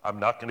book, I'm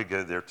not going to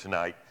go there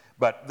tonight.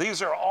 But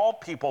these are all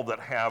people that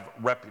have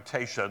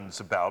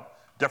reputations about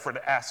different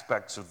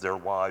aspects of their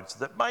lives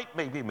that might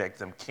maybe make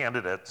them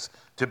candidates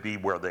to be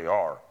where they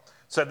are.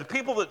 So the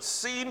people that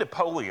see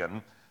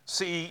Napoleon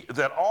see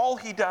that all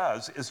he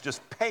does is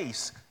just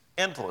pace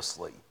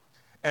endlessly.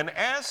 And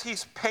as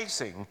he's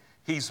pacing,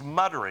 he's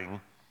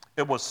muttering,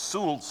 it was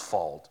Soul's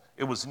fault,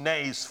 it was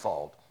Ney's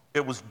fault,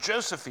 it was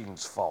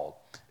Josephine's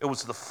fault, it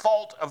was the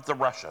fault of the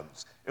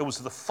Russians, it was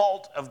the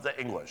fault of the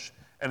English.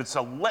 And it's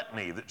a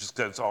litany that just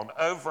goes on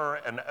over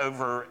and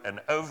over and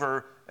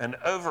over and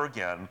over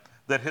again,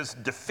 that his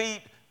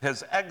defeat,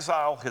 his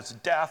exile, his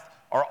death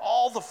are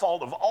all the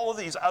fault of all of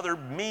these other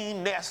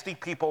mean, nasty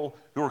people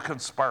who are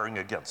conspiring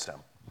against him.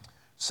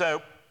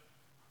 So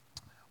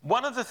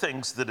one of the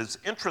things that is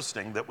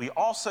interesting that we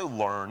also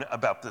learn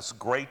about this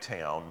gray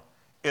town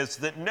is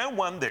that no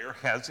one there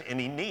has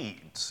any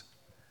needs.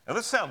 Now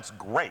this sounds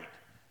great.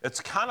 It's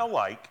kind of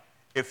like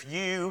if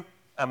you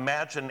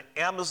imagine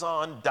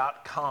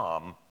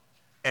Amazon.com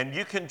and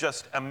you can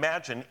just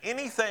imagine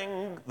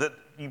anything that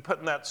you put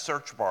in that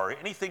search bar,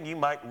 anything you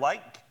might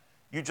like,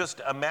 you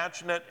just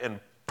imagine it and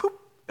poof,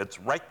 it's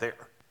right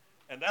there.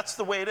 And that's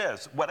the way it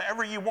is.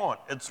 Whatever you want,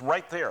 it's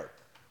right there.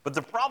 But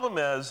the problem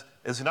is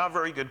not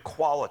very good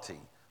quality.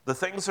 The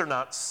things are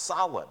not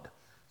solid.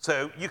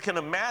 So you can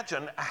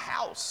imagine a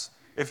house.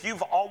 If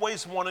you've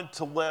always wanted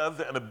to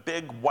live in a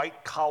big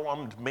white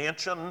columned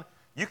mansion,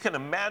 you can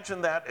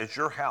imagine that as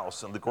your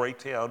house in the gray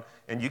town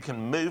and you can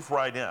move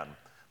right in.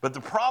 But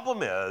the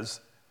problem is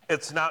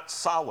it's not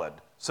solid.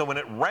 So when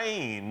it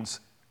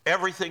rains,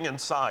 everything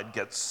inside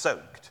gets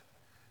soaked.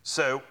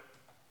 So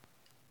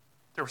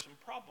there are some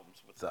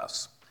problems with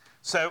this.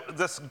 So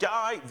this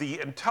guy, the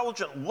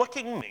intelligent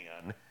looking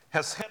man,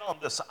 has hit on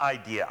this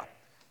idea.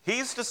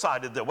 He's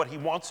decided that what he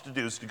wants to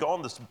do is to go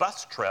on this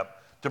bus trip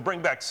to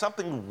bring back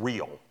something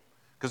real.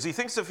 Because he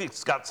thinks if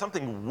he's got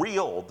something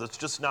real that's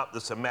just not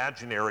this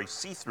imaginary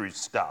see-through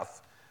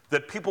stuff,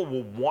 that people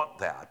will want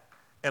that.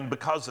 And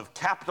because of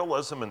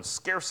capitalism and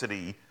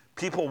scarcity,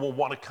 people will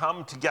want to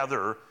come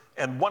together.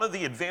 And one of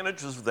the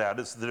advantages of that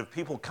is that if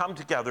people come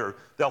together,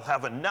 they'll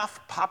have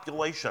enough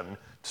population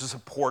to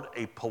support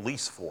a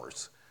police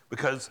force.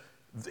 Because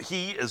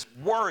he is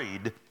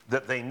worried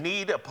that they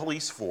need a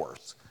police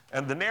force.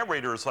 And the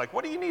narrator is like,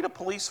 what do you need a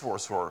police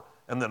force for?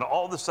 And then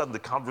all of a sudden the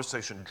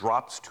conversation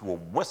drops to a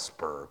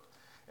whisper.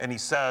 And he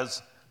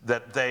says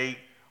that they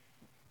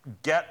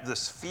get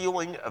this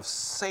feeling of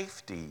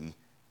safety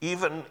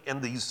even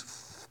in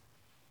these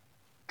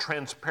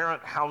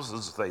transparent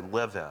houses they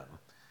live in.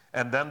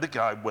 And then the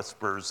guy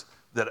whispers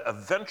that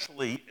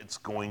eventually it's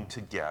going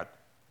to get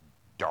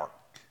dark.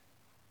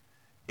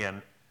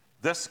 And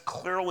this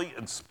clearly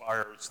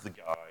inspires the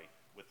guy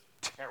with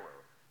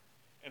terror.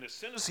 And as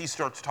soon as he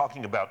starts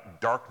talking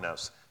about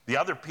darkness, the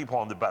other people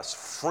on the bus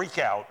freak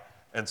out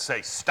and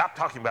say, stop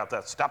talking about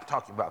that, stop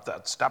talking about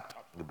that, stop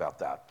talking about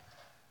that.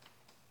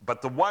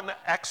 But the one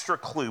extra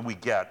clue we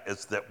get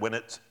is that when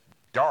it's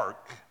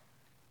dark,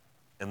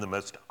 in the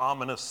most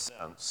ominous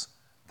sense,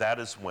 that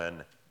is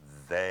when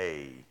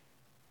they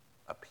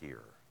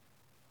appear.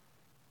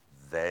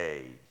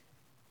 They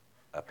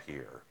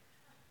appear.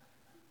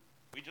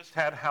 We just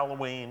had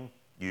Halloween,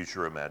 use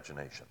your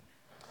imagination.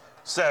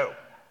 So,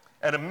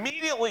 and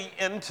immediately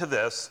into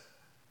this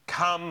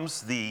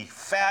comes the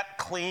fat,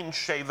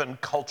 clean-shaven,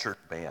 cultured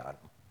man.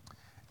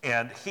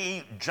 And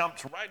he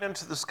jumps right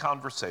into this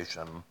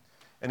conversation,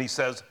 and he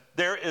says,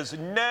 there is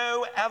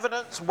no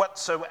evidence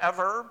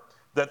whatsoever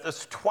that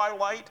this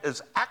twilight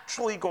is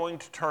actually going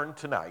to turn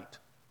to night,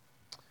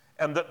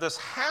 and that this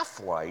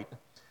half-light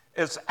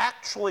is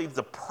actually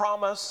the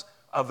promise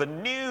of a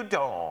new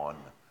dawn,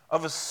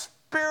 of a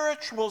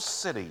spiritual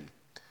city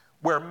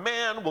where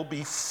man will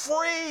be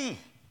free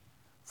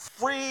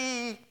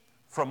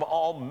from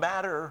all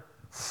matter,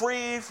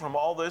 free from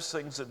all those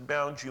things that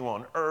bound you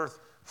on earth,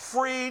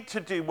 free to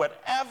do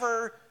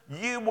whatever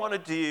you want to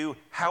do,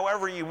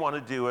 however you want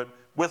to do it,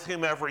 with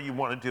whomever you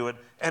want to do it,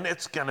 and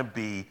it's going to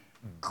be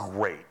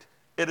great.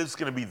 It is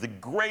going to be the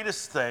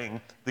greatest thing,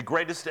 the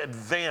greatest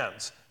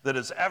advance that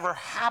has ever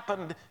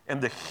happened in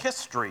the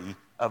history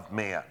of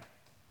man.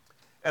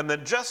 And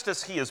then just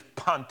as he is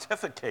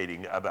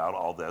pontificating about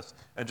all this,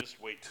 and just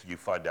wait till you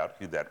find out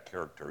who that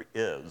character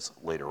is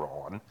later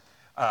on,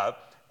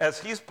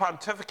 as he's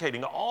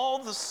pontificating, all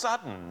of a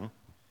sudden,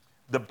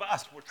 the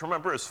bus, which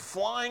remember is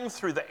flying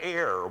through the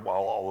air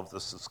while all of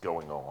this is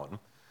going on,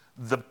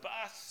 the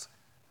bus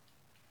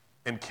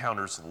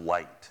encounters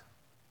light.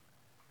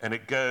 And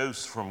it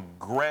goes from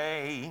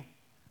gray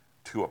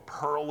to a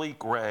pearly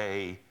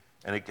gray,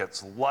 and it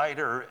gets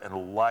lighter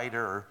and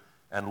lighter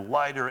and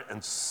lighter,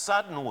 and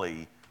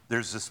suddenly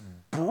there's this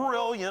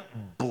brilliant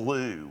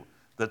blue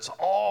that's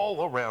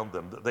all around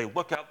them. They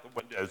look out the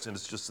windows and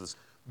it's just this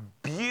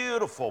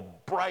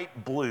beautiful,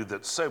 bright blue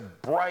that's so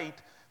bright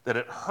that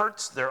it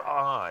hurts their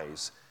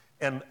eyes.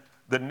 And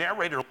the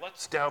narrator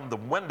lets down the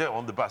window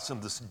on the bus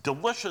and this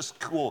delicious,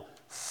 cool,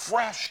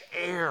 fresh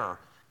air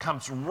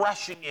comes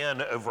rushing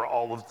in over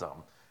all of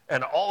them.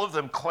 And all of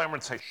them clamor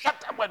and say, shut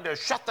that window,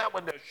 shut that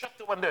window, shut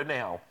the window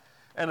now.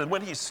 And then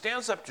when he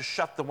stands up to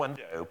shut the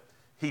window,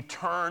 he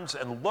turns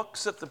and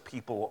looks at the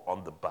people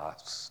on the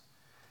bus.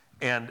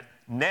 And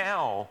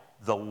now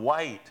the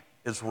light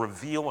is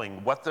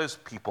revealing what those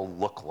people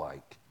look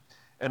like.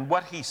 And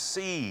what he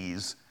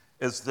sees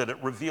is that it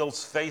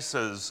reveals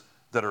faces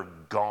that are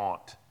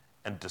gaunt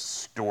and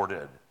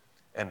distorted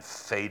and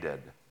faded,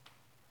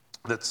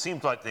 that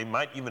seems like they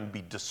might even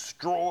be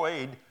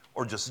destroyed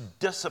or just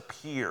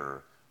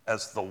disappear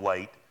as the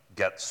light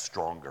gets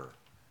stronger.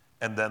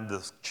 And then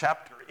this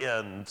chapter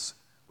ends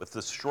with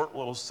this short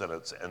little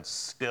sentence, and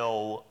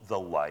still the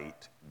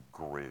light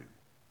grew.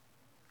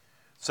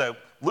 So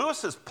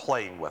Lewis is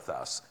playing with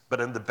us, but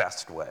in the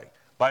best way,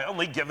 by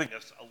only giving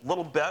us a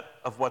little bit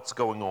of what's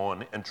going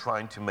on and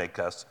trying to make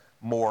us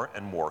more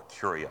and more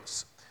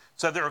curious.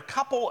 So there are a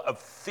couple of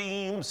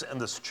themes in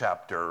this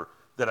chapter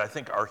that I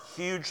think are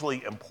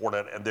hugely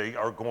important, and they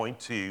are going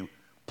to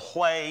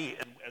play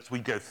as we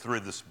go through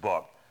this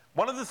book.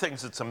 One of the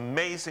things that's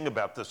amazing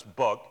about this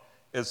book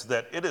is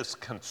that it is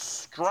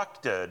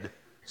constructed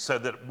so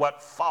that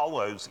what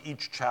follows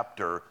each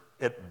chapter,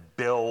 it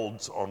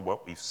builds on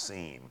what we've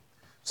seen.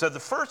 So the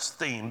first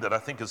theme that I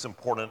think is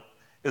important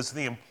is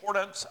the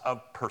importance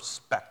of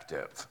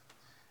perspective.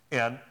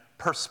 And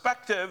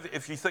perspective,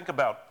 if you think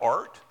about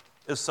art,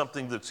 is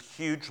something that's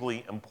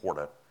hugely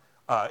important.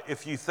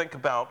 If you think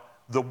about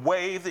the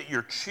way that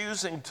you're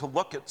choosing to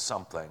look at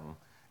something,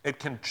 it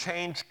can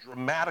change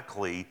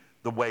dramatically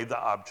the way the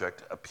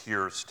object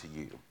appears to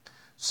you.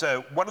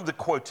 So one of the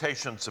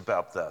quotations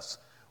about this,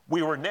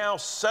 we were now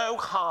so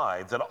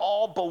high that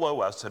all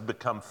below us had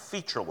become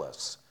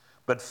featureless,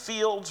 but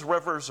fields,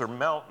 rivers, or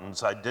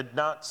mountains I did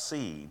not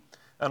see,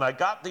 and I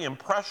got the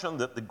impression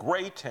that the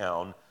gray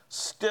town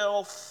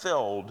still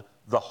filled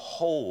the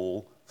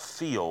whole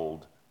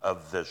field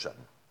of vision.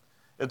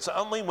 It's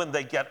only when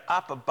they get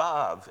up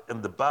above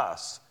in the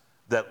bus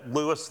that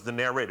Lewis, the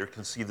narrator,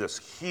 can see this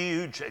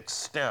huge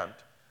extent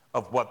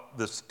of what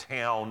this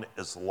town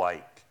is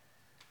like.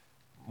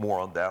 More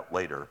on that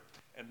later.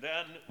 And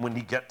then when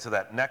you get to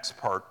that next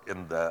part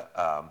in the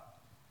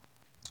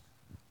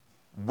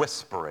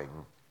whispering,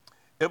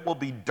 it will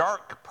be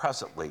dark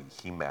presently,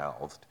 he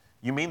mouthed.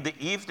 You mean the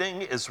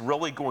evening is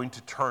really going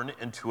to turn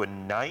into a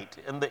night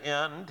in the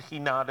end, he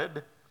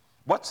nodded.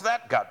 What's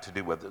that got to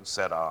do with it,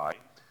 said I.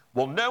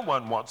 Well, no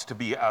one wants to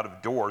be out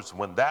of doors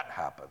when that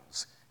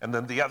happens. And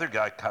then the other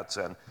guy cuts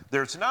in.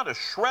 There's not a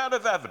shred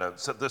of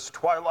evidence that this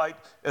twilight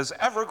is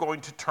ever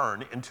going to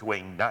turn into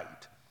a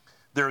night.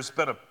 There's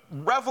been a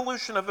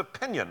revolution of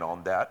opinion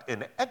on that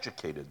in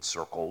educated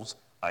circles,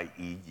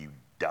 i.e. you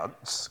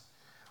dunce.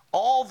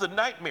 All the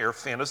nightmare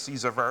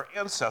fantasies of our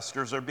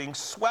ancestors are being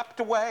swept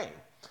away.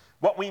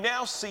 What we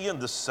now see in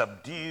the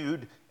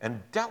subdued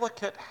and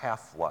delicate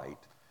half-light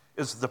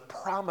is the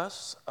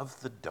promise of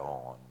the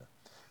dawn,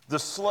 the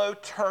slow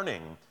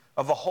turning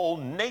of a whole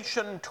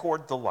nation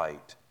toward the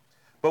light.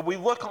 But we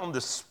look on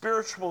the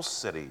spiritual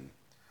city,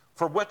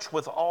 for which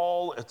with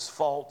all its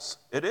faults,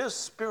 it is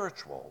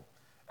spiritual,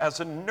 as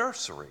a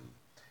nursery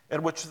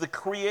in which the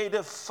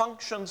creative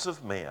functions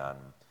of man,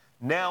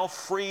 now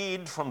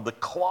freed from the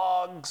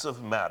clogs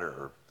of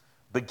matter,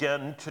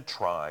 begin to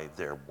try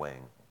their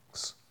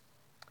wings.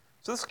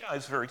 So this guy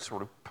is very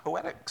sort of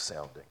poetic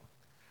sounding.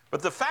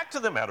 But the fact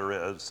of the matter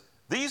is,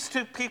 these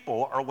two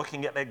people are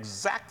looking at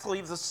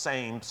exactly the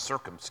same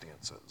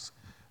circumstances.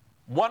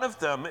 One of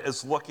them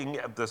is looking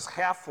at this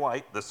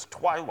half-light, this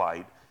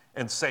twilight,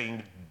 and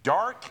saying,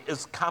 dark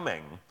is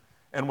coming,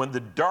 and when the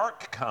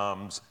dark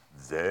comes,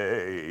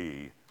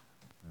 they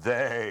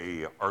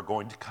are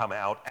going to come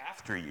out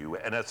after you,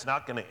 and it's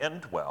not going to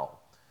end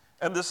well.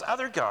 And this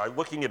other guy,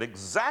 looking at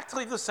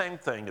exactly the same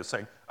thing, is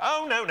saying,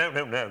 oh,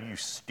 no, you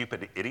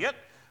stupid idiot.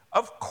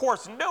 Of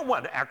course, no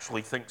one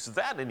actually thinks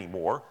that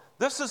anymore.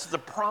 This is the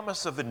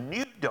promise of a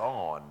new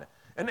dawn,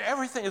 and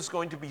everything is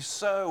going to be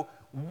so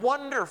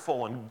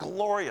wonderful and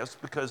glorious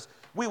because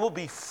we will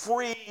be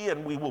free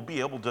and we will be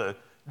able to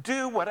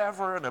do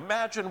whatever and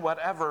imagine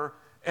whatever,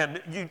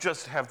 and you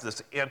just have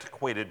this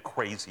antiquated,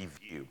 crazy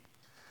view.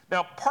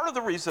 Now, part of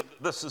the reason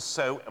this is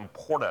so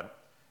important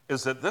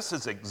is that this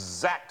is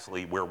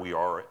exactly where we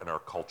are in our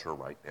culture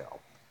right now.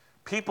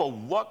 People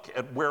look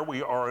at where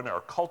we are in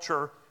our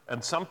culture,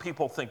 and some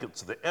people think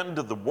it's the end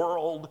of the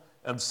world,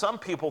 and some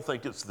people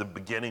think it's the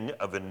beginning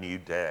of a new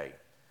day.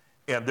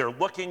 And they're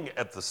looking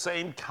at the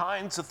same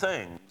kinds of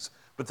things,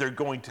 but they're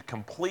going to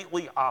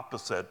completely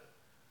opposite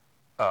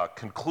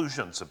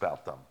conclusions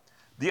about them.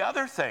 The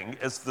other thing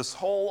is this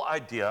whole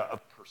idea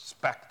of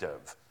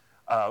perspective,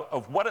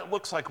 of what it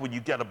looks like when you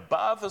get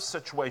above a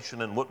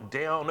situation and look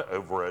down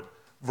over it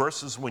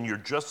versus when you're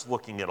just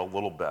looking at a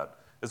little bit.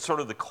 It's sort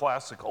of the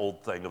classic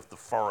old thing of the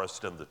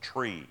forest and the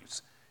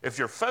trees. If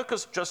you're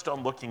focused just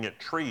on looking at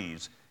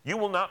trees, you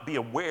will not be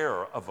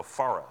aware of a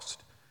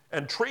forest.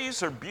 And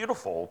trees are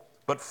beautiful,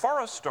 but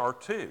forests are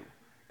too.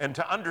 And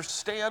to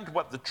understand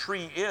what the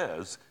tree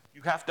is,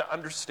 you have to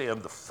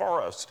understand the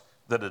forest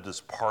that it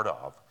is part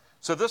of.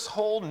 So this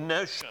whole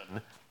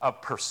notion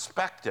of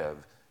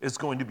perspective is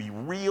going to be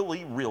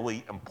really,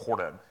 really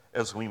important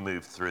as we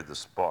move through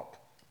this book.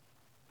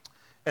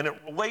 And it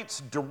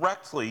relates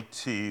directly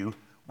to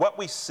what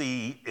we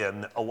see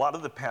in a lot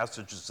of the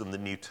passages in the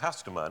New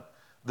Testament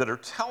that are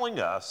telling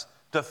us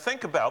to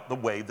think about the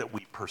way that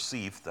we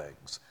perceive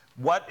things.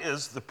 What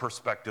is the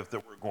perspective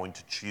that we're going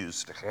to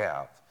choose to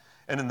have?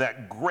 And in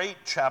that great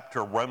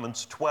chapter,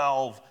 Romans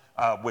 12,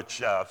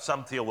 which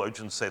some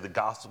theologians say the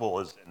gospel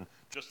is in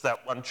just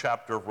that one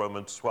chapter of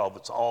Romans 12,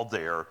 it's all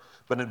there.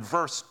 But in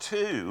verse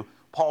 2,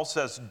 Paul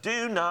says,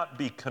 "Do not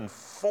be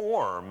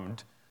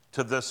conformed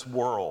to this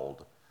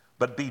world,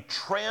 but be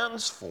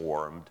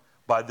transformed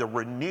by the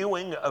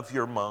renewing of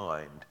your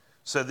mind,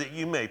 so that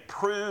you may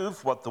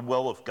prove what the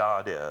will of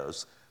God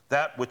is,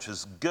 that which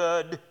is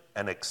good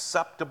and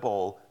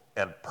acceptable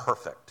and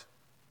perfect."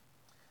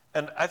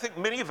 And I think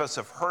many of us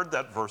have heard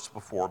that verse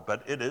before,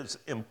 but it is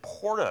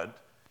important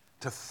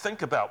to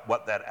think about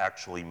what that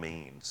actually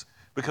means.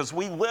 Because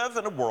we live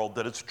in a world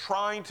that is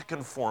trying to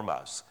conform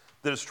us,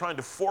 that is trying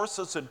to force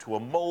us into a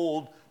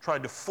mold,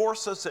 trying to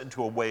force us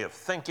into a way of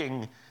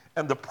thinking.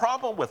 And the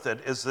problem with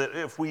it is that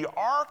if we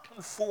are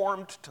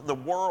conformed to the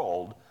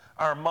world,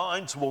 our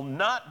minds will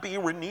not be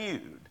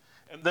renewed.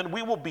 And then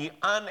we will be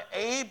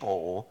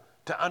unable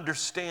to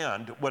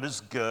understand what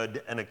is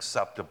good and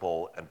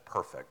acceptable and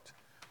perfect.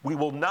 We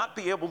will not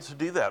be able to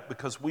do that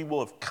because we will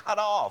have cut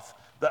off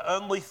the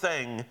only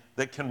thing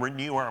that can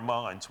renew our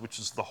minds, which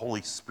is the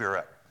Holy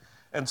Spirit.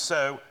 And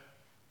so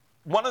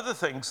one of the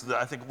things that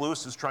I think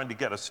Lewis is trying to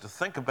get us to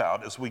think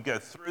about as we go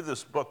through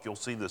this book, you'll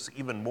see this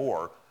even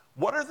more.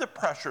 What are the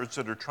pressures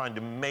that are trying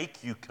to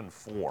make you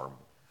conform?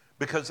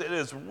 Because it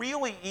is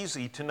really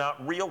easy to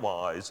not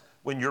realize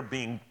when you're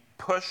being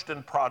pushed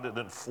and prodded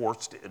and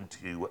forced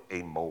into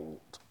a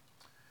mold.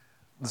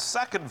 The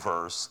second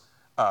verse,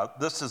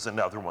 this is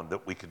another one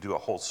that we could do a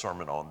whole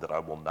sermon on that I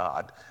will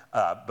not.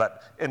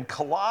 But in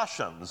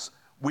Colossians,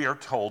 we are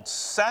told,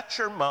 "Set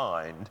your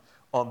mind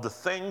on the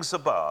things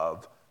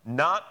above,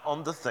 not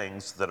on the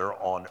things that are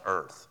on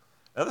earth."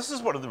 Now, this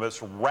is one of the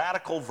most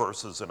radical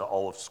verses in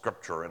all of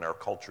Scripture in our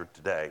culture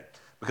today,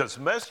 because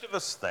most of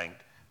us think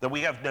that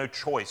we have no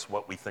choice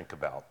what we think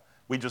about.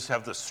 We just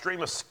have this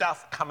stream of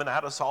stuff coming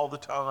at us all the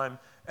time,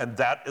 and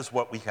that is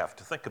what we have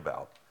to think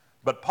about.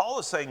 But Paul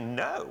is saying,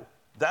 no,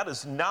 that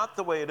is not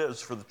the way it is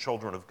for the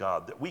children of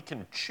God, that we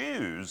can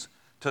choose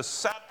to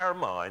set our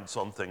minds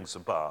on things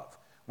above.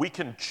 We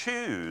can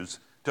choose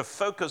to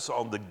focus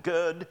on the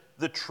good,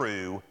 the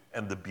true,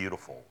 and the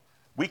beautiful.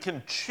 We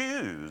can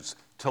choose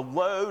to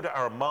load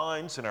our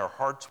minds and our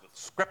hearts with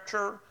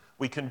Scripture.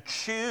 We can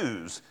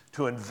choose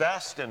to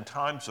invest in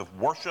times of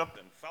worship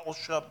and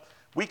fellowship.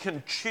 We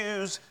can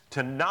choose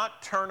to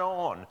not turn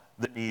on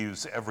the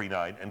news every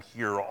night and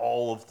hear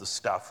all of the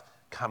stuff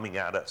coming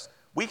at us.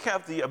 We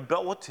have the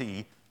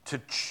ability to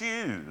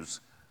choose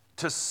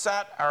to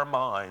set our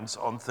minds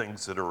on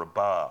things that are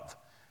above.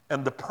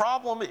 And the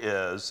problem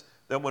is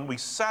that when we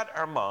set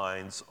our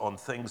minds on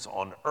things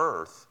on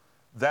earth,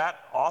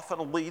 that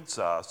often leads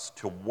us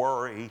to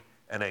worry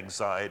and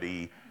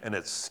anxiety, and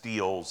it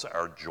steals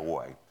our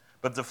joy.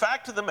 But the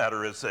fact of the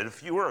matter is that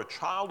if you are a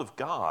child of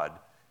God,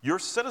 your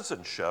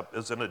citizenship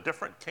is in a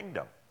different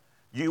kingdom.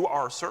 You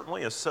are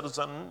certainly a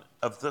citizen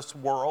of this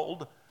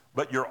world,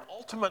 but your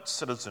ultimate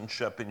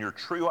citizenship and your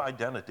true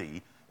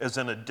identity is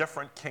in a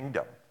different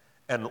kingdom.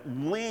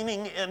 And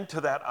leaning into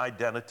that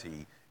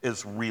identity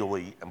is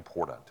really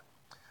important.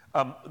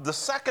 The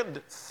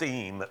second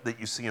theme that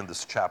you see in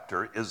this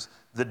chapter is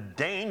the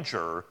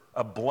danger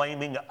of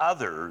blaming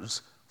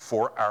others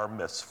for our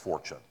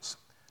misfortunes.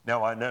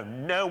 Now, I know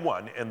no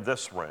one in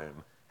this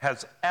room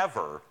has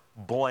ever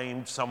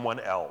blamed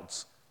someone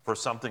else for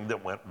something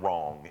that went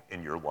wrong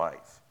in your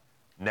life.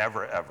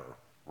 Never, ever,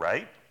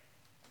 right?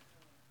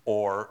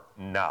 Or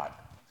not.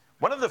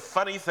 One of the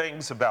funny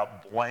things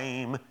about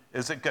blame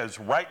is it goes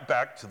right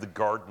back to the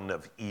Garden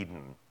of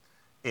Eden.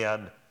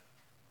 And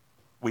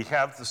we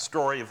have the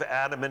story of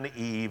Adam and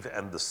Eve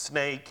and the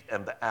snake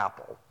and the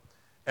apple.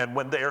 And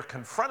when they are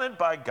confronted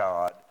by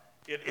God,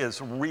 it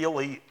is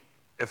really,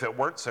 if it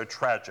weren't so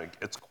tragic,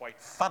 it's quite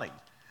funny.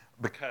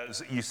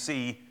 Because you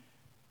see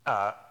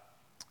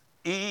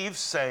Eve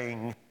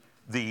saying,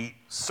 "The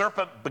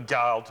serpent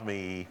beguiled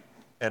me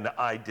and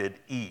I did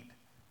eat."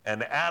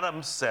 And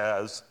Adam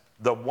says,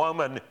 "The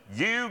woman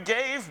you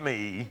gave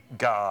me,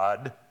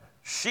 God,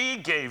 she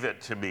gave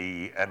it to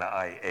me and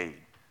I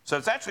ate." So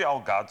it's actually all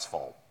God's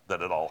fault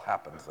that it all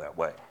happens that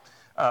way.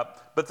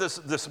 But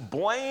this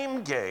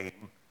blame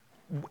game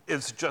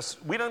is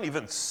just, we don't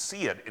even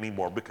see it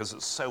anymore because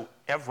it's so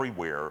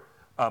everywhere.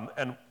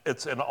 And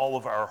it's in all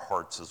of our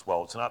hearts as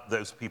well. It's not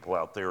those people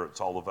out there,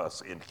 it's all of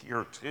us in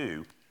here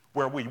too,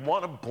 where we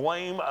want to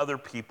blame other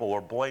people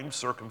or blame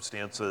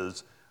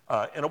circumstances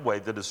in a way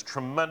that is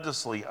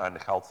tremendously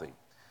unhealthy.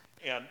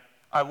 And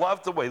I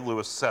love the way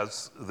Lewis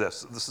says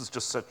this. This is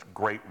just such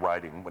great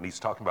writing when he's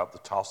talking about the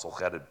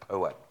tousle-headed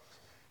poet.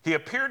 He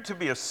appeared to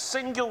be a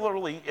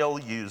singularly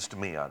ill-used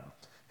man.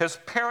 His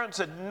parents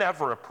had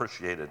never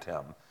appreciated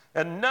him,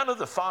 and none of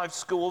the 5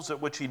 schools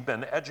at which he'd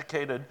been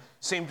educated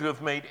seemed to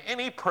have made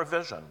any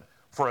provision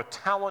for a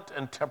talent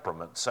and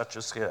temperament such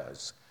as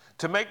his.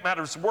 To make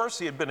matters worse,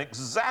 he had been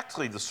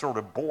exactly the sort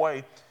of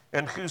boy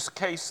in whose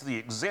case the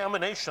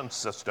examination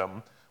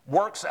system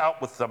works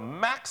out with the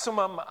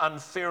maximum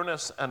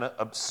unfairness and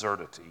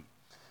absurdity.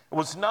 It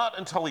was not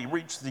until he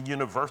reached the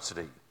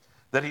university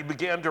that he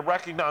began to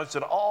recognize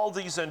that all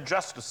these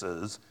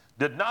injustices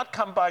did not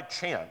come by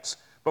chance,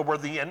 but were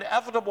the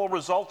inevitable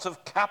results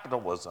of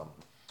capitalism,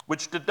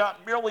 which did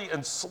not merely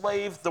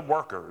enslave the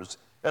workers,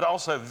 it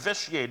also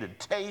vitiated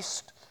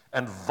taste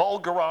and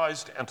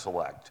vulgarized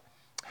intellect.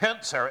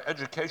 Hence our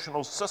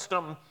educational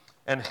system,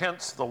 and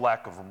hence the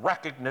lack of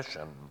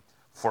recognition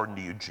for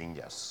new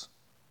genius.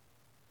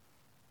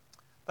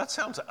 That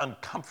sounds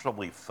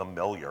uncomfortably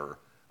familiar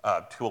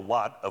to a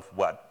lot of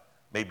what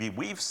maybe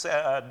we've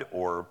said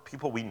or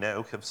people we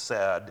know have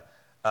said.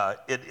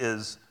 It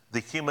is the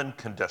human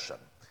condition.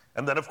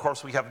 And then, of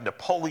course, we have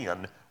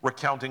Napoleon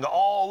recounting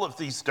all of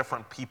these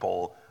different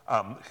people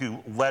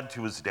who led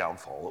to his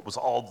downfall. It was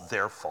all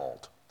their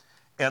fault.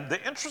 And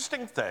the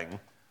interesting thing,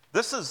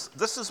 this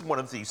is one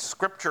of these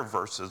scripture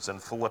verses in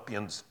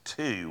Philippians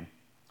 2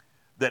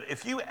 that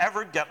if you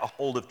ever get a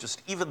hold of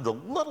just even the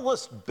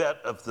littlest bit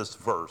of this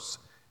verse,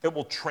 it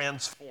will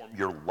transform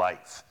your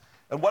life.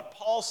 And what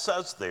Paul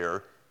says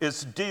there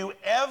is do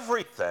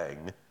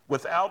everything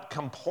without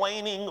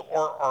complaining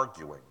or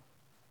arguing.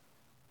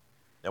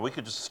 Now, we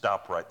could just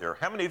stop right there.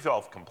 How many of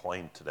y'all have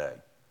complained today?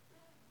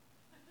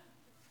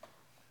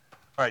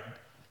 All right,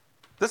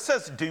 this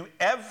says do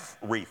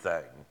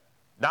everything,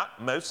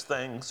 not most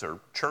things or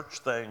church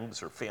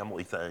things or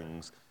family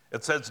things.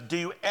 It says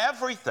do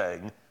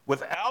everything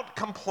without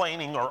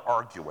complaining or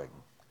arguing,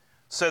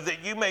 so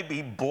that you may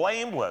be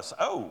blameless.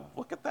 Oh,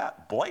 look at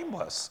that,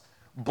 blameless.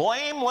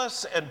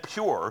 Blameless and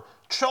pure,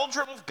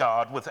 children of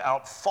God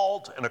without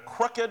fault in a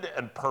crooked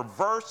and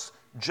perverse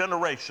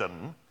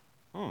generation,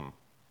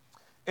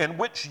 in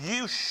which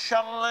you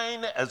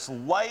shine as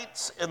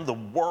lights in the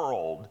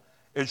world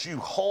as you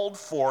hold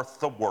forth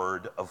the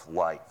word of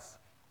life.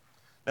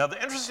 Now,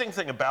 the interesting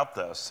thing about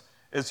this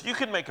is you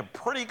can make a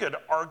pretty good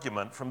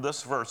argument from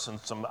this verse and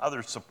some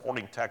other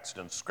supporting text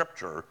in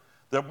Scripture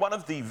that one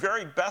of the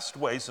very best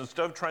ways,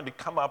 instead of trying to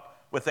come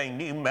up with a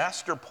new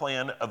master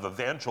plan of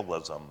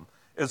evangelism,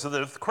 is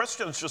that if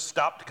Christians just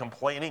stopped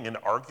complaining and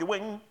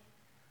arguing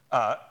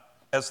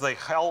as they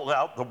held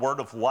out the word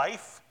of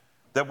life,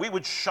 that we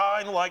would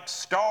shine like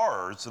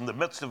stars in the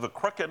midst of a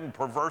crooked and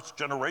perverse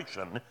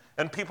generation,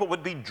 and people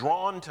would be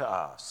drawn to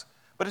us.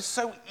 But it's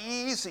so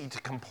easy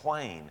to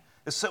complain.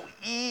 It's so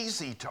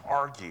easy to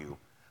argue.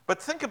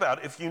 But think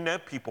about if you know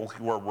people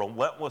who are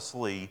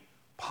relentlessly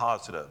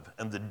positive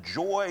and the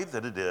joy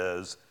that it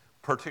is,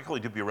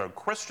 particularly to be around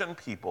Christian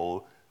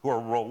people who are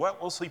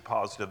relentlessly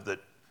positive, that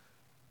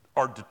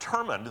are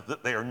determined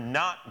that they are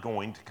not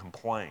going to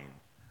complain.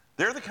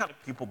 They're the kind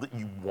of people that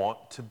you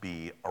want to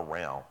be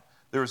around.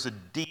 There's a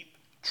deep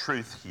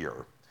truth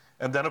here.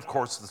 And then, of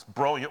course, this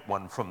brilliant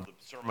one from the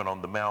Sermon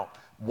on the Mount.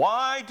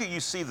 Why do you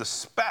see the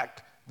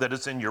speck that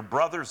is in your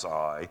brother's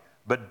eye,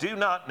 but do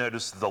not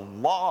notice the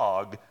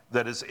log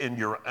that is in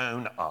your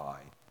own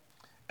eye?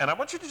 And I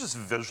want you to just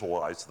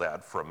visualize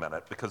that for a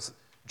minute, because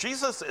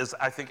Jesus is,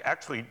 I think,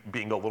 actually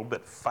being a little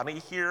bit funny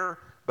here,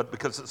 but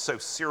because it's so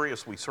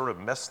serious, we sort of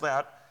miss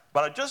that.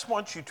 But I just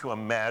want you to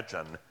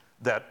imagine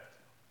that,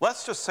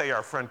 let's just say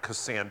our friend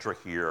Cassandra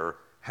here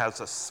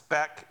has a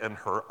speck in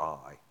her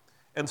eye.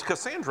 And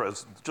Cassandra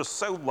is just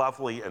so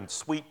lovely and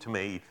sweet to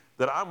me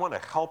that I want to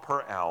help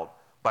her out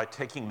by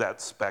taking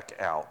that speck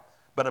out.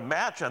 But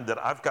imagine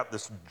that I've got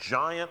this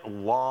giant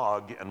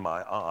log in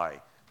my eye.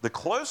 The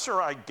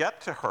closer I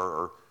get to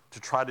her to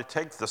try to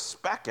take the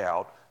speck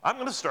out, I'm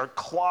going to start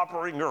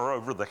clobbering her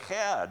over the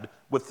head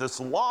with this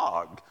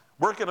log.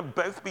 We're going to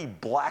both be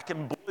black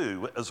and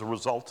blue as a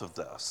result of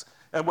this.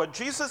 And what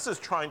Jesus is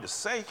trying to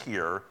say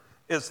here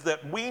is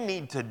that we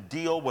need to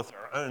deal with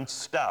our own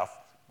stuff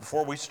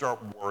before we start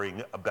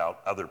worrying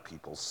about other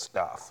people's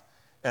stuff.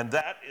 And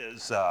that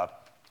is,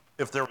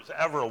 if there was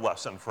ever a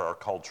lesson for our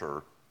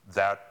culture,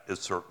 that is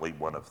certainly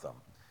one of them.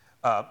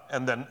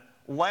 And then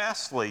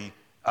lastly,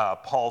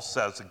 Paul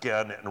says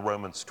again in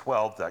Romans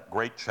 12, that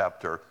great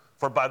chapter,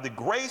 for by the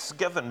grace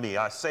given me,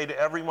 I say to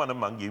everyone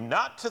among you,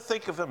 not to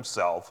think of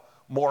himself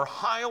more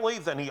highly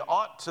than he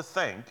ought to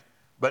think,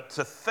 but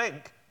to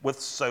think with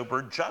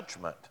sober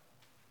judgment.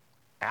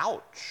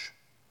 Ouch.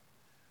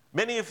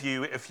 Many of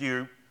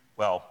you,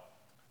 well,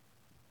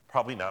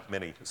 probably not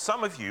many,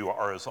 some of you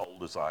are as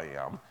old as I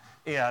am.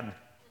 And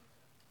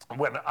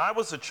when I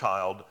was a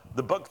child,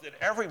 the book that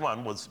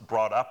everyone was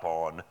brought up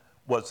on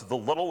was The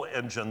Little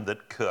Engine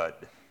That Could.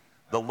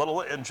 The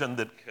Little Engine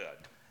That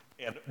Could.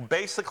 And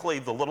basically,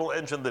 The Little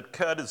Engine That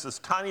Could is this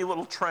tiny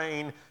little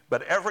train,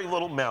 but every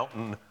little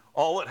mountain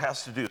All it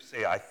has to do is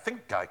say, I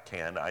think I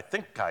can, I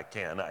think I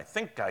can, I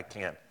think I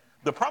can.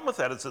 The problem with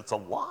that is it's a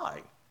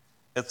lie.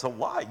 It's a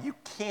lie. You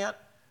can't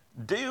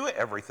do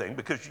everything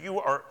because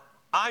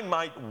I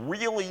might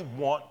really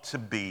want to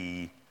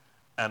be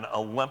an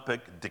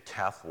Olympic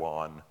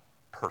decathlon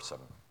person.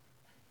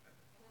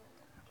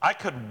 I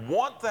could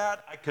want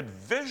that, I could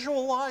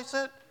visualize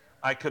it,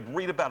 I could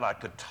read about it, I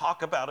could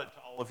talk about it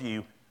to all of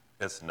you.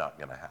 It's not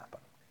gonna happen.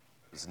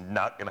 It's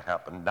not gonna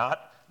happen,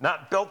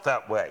 not built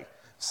that way.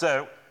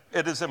 So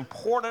it is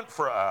important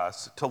for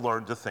us to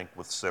learn to think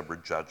with sober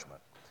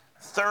judgment.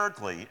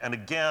 Thirdly, and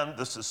again,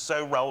 this is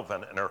so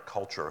relevant in our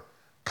culture,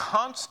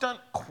 constant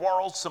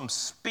quarrelsome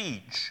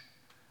speech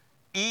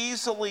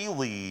easily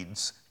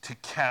leads to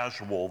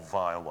casual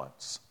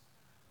violence.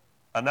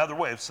 Another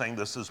way of saying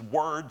this is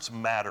words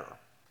matter.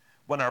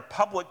 When our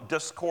public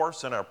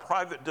discourse and our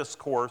private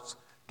discourse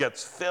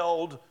gets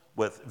filled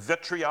with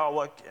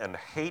vitriolic and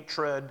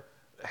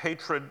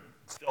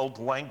hatred-filled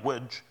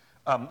language,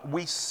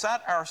 we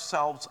set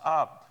ourselves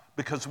up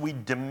because we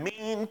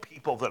demean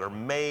people that are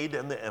made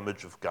in the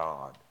image of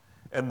God.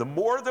 And the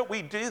more that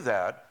we do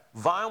that,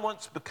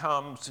 violence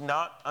becomes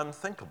not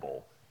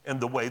unthinkable in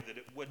the way that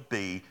it would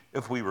be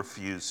if we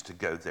refused to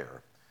go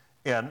there.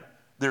 And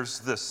there's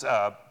this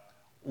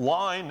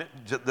line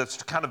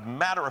that's kind of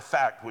matter of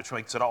fact, which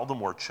makes it all the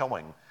more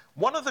chilling.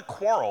 One of the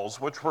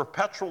quarrels, which were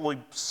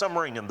perpetually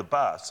simmering in the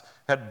bus,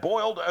 had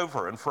boiled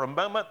over, and for a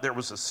moment there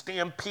was a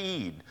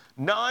stampede.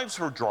 Knives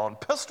were drawn,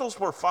 pistols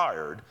were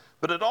fired,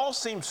 but it all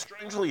seemed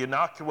strangely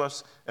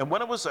innocuous, and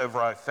when it was over,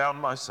 I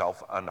found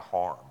myself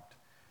unharmed.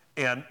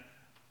 And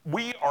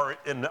we are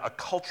in a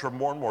culture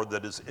more and more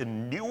that is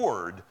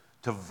inured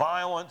to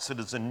violence, it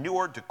is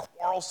inured to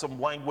quarrelsome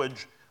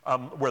language,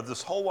 where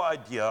this whole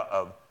idea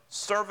of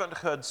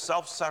servanthood,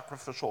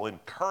 self-sacrificial,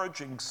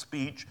 encouraging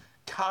speech,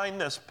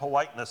 kindness,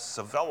 politeness,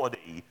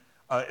 civility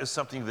is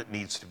something that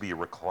needs to be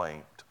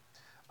reclaimed.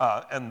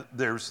 And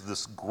there's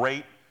this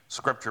great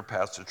scripture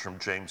passage from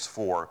James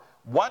 4.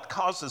 What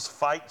causes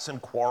fights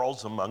and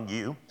quarrels among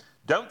you?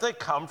 Don't they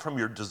come from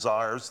your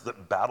desires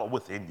that battle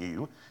within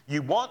you?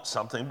 You want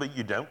something, but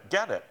you don't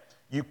get it.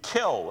 You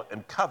kill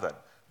and covet,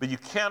 but you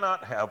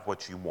cannot have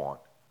what you want.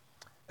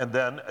 And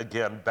then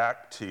again,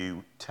 back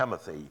to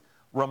Timothy.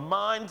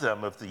 Remind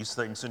them of these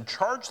things and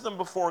charge them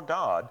before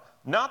God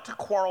not to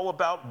quarrel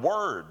about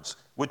words,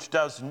 which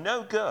does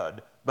no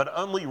good, but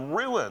only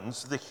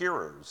ruins the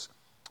hearers.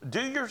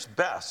 Do your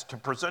best to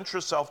present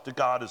yourself to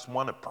God as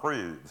one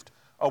approved,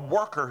 a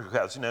worker who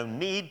has no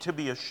need to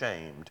be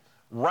ashamed,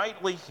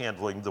 rightly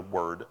handling the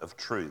word of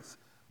truth.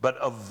 But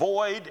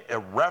avoid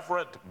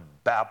irreverent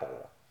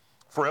babble,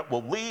 for it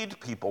will lead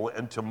people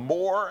into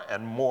more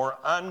and more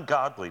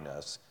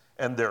ungodliness,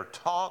 and their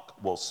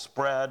talk will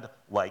spread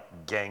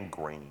like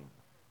gangrene.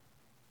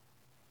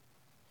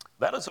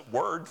 That is a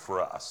word for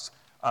us.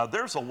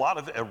 There's a lot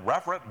of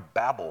irreverent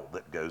babble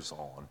that goes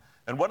on.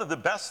 And one of the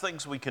best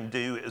things we can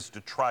do is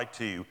to try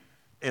to,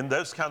 in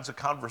those kinds of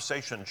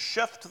conversations,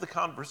 shift the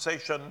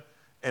conversation.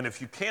 And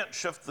if you can't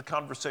shift the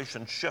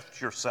conversation,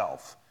 shift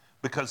yourself.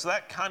 Because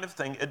that kind of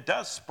thing, it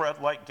does spread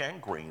like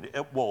gangrene.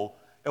 It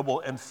will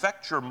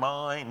infect your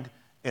mind,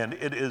 and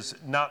it is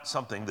not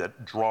something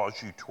that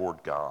draws you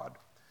toward God.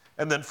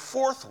 And then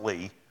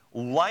fourthly,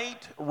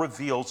 light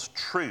reveals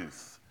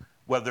truth,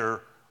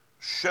 whether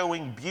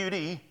showing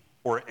beauty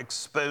or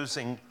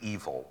exposing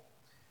evil.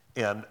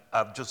 And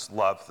I've just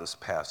loved this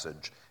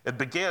passage. It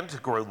began to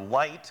grow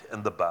light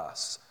in the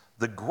bus.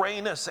 The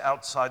grayness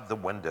outside the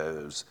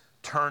windows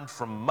turned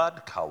from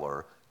mud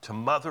color to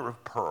mother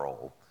of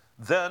pearl,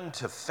 then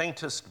to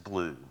faintest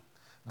blue,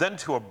 then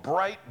to a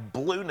bright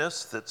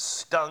blueness that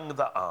stung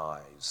the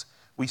eyes.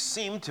 We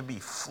seemed to be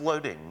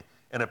floating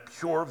in a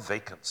pure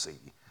vacancy.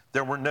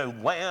 There were no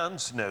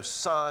lands, no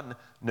sun,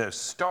 no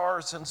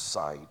stars in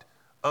sight,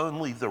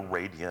 only the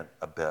radiant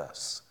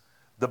abyss.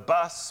 The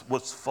bus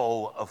was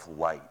full of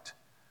light.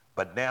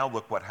 But now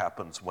look what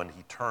happens when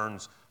he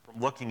turns from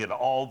looking at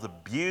all the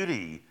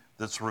beauty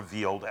that's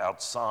revealed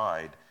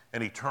outside,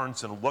 and he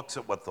turns and looks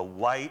at what the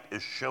light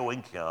is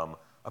showing him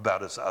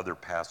about his other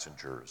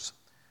passengers.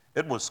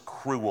 It was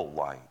cruel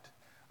light.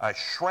 I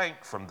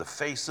shrank from the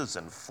faces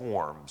and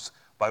forms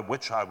by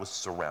which I was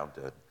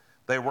surrounded.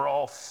 They were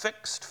all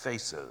fixed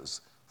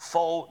faces,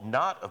 full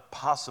not of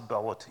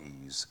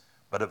possibilities,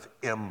 but of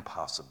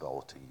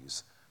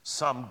impossibilities.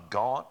 Some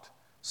gaunt,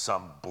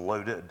 some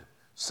bloated,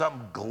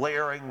 some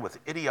glaring with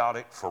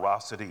idiotic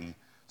ferocity,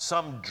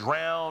 some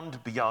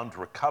drowned beyond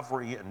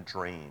recovery and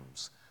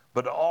dreams,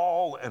 but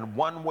all in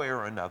one way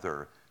or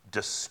another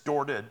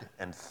distorted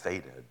and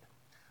faded.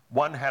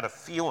 One had a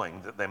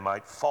feeling that they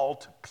might fall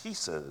to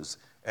pieces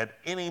at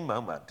any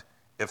moment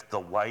if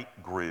the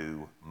light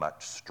grew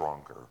much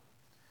stronger.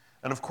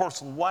 And of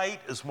course,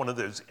 light is one of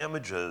those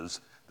images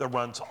that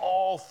runs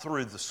all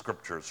through the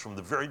scriptures, from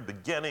the very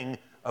beginning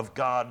of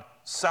God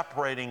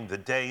separating the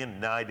day and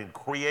night and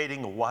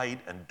creating light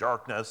and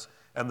darkness,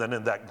 and then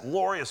in that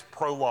glorious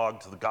prologue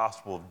to the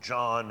Gospel of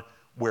John,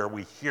 where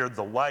we hear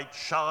the light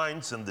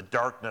shines in the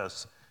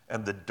darkness,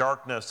 and the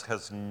darkness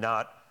has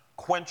not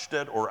quenched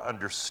it or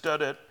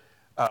understood it,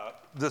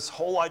 this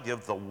whole idea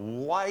of the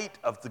light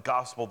of the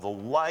gospel, the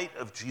light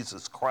of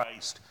Jesus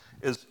Christ,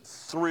 is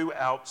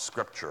throughout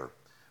Scripture.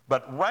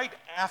 But right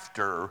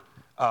after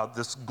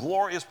this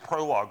glorious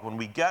prologue, when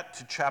we get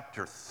to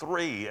chapter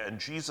 3 and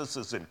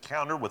Jesus'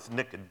 encounter with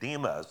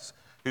Nicodemus,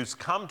 who's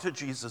come to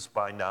Jesus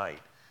by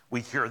night,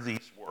 we hear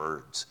these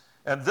words.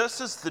 And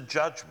this is the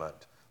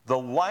judgment. The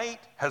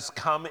light has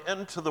come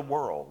into the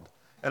world,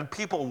 and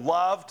people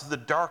loved the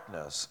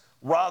darkness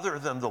rather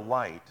than the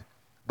light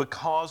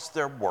because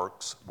their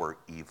works were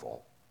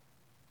evil.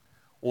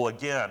 Well,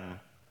 again,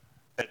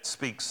 it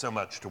speaks so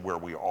much to where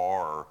we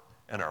are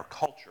in our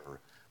culture,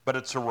 but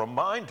it's a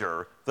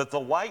reminder that the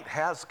light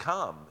has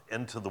come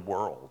into the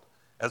world.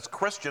 As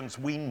Christians,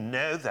 we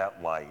know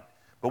that light,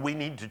 but we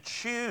need to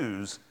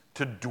choose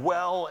to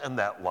dwell in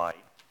that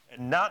light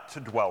and not to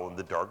dwell in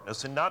the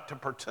darkness and not to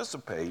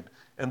participate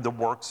in the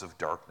works of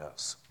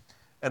darkness.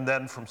 And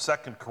then from 2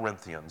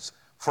 Corinthians,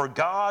 for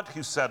God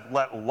who said,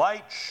 let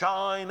light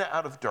shine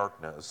out of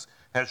darkness,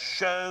 has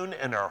shone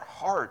in our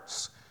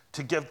hearts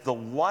to give the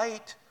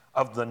light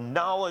of the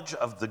knowledge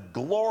of the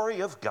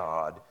glory of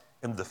God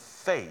in the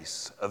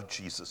face of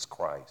Jesus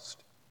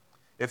Christ.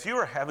 If you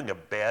are having a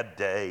bad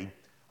day,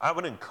 I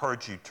would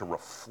encourage you to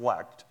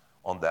reflect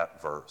on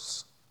that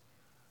verse.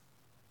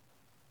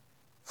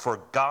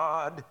 For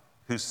God,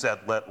 who said,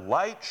 let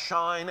light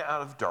shine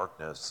out of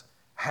darkness,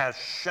 has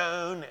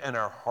shone in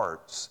our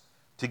hearts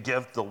to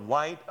give the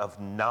light of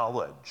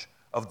knowledge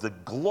of the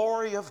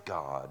glory of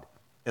God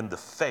in the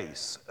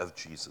face of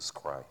Jesus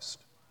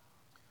Christ.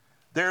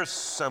 There's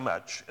so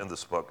much in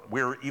this book.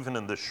 Even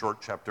in this short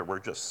chapter, we're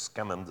just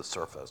skimming the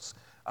surface.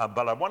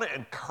 But I want to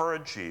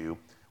encourage you,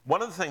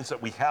 one of the things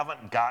that we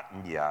haven't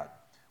gotten yet,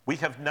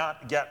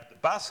 the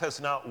bus has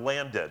not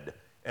landed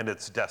in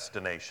its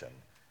destination.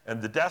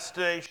 And the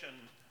destination,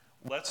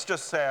 let's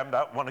just say, I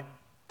don't want to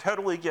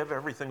totally give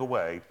everything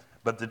away,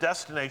 but the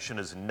destination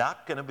is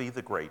not going to be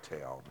the gray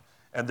town.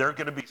 And there are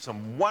going to be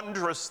some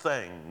wondrous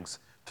things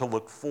to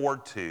look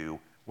forward to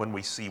when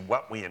we see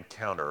what we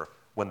encounter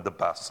when the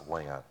bus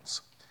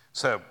lands.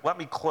 So let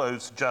me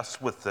close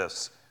just with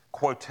this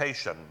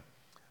quotation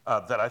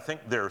that I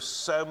think there's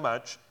so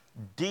much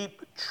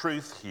deep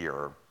truth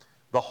here.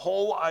 The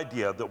whole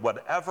idea that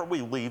whatever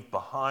we leave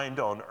behind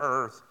on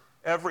earth,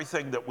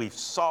 everything that we've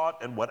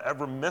sought in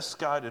whatever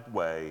misguided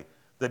way,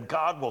 that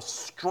God will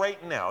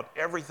straighten out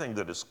everything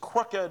that is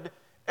crooked,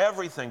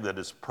 everything that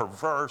is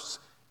perverse,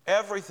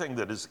 everything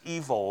that is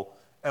evil,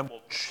 and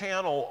will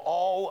channel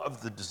all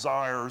of the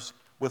desires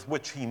with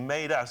which he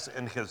made us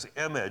in his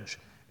image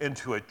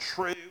into a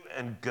true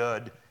and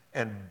good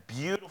and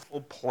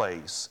beautiful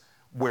place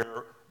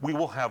where we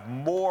will have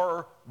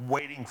more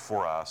waiting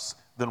for us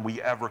than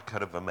we ever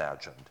could have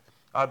imagined.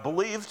 I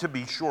believe to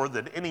be sure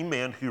that any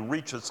man who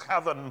reaches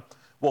heaven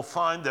will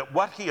find that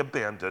what he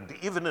abandoned,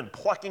 even in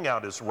plucking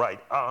out his right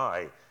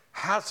eye,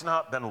 has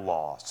not been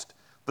lost,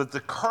 that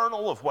the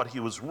kernel of what he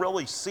was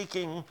really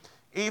seeking,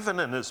 even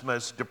in his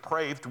most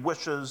depraved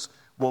wishes,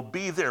 will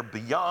be there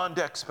beyond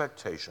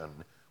expectation,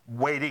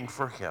 waiting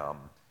for him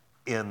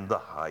in the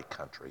high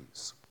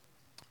countries.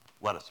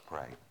 Let us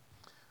pray.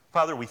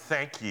 Father, we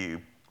thank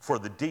you for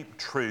the deep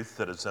truth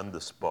that is in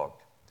this book.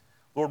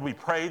 Lord, we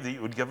pray that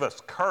you would give us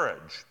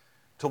courage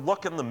to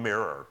look in the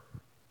mirror,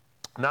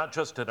 not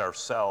just at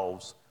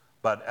ourselves,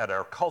 but at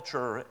our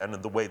culture and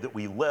in the way that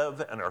we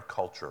live in our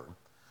culture.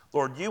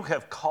 Lord, you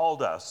have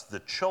called us the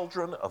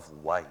children of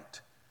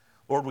light.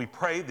 Lord, we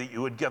pray that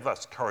you would give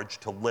us courage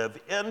to live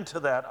into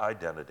that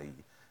identity,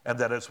 and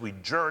that as we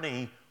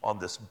journey on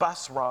this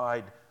bus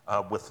ride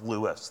with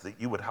Lewis, that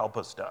you would help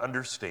us to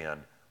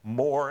understand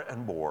more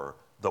and more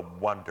the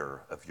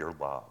wonder of your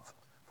love.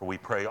 For we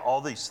pray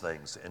all these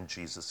things in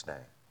Jesus' name.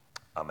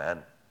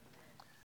 Amen.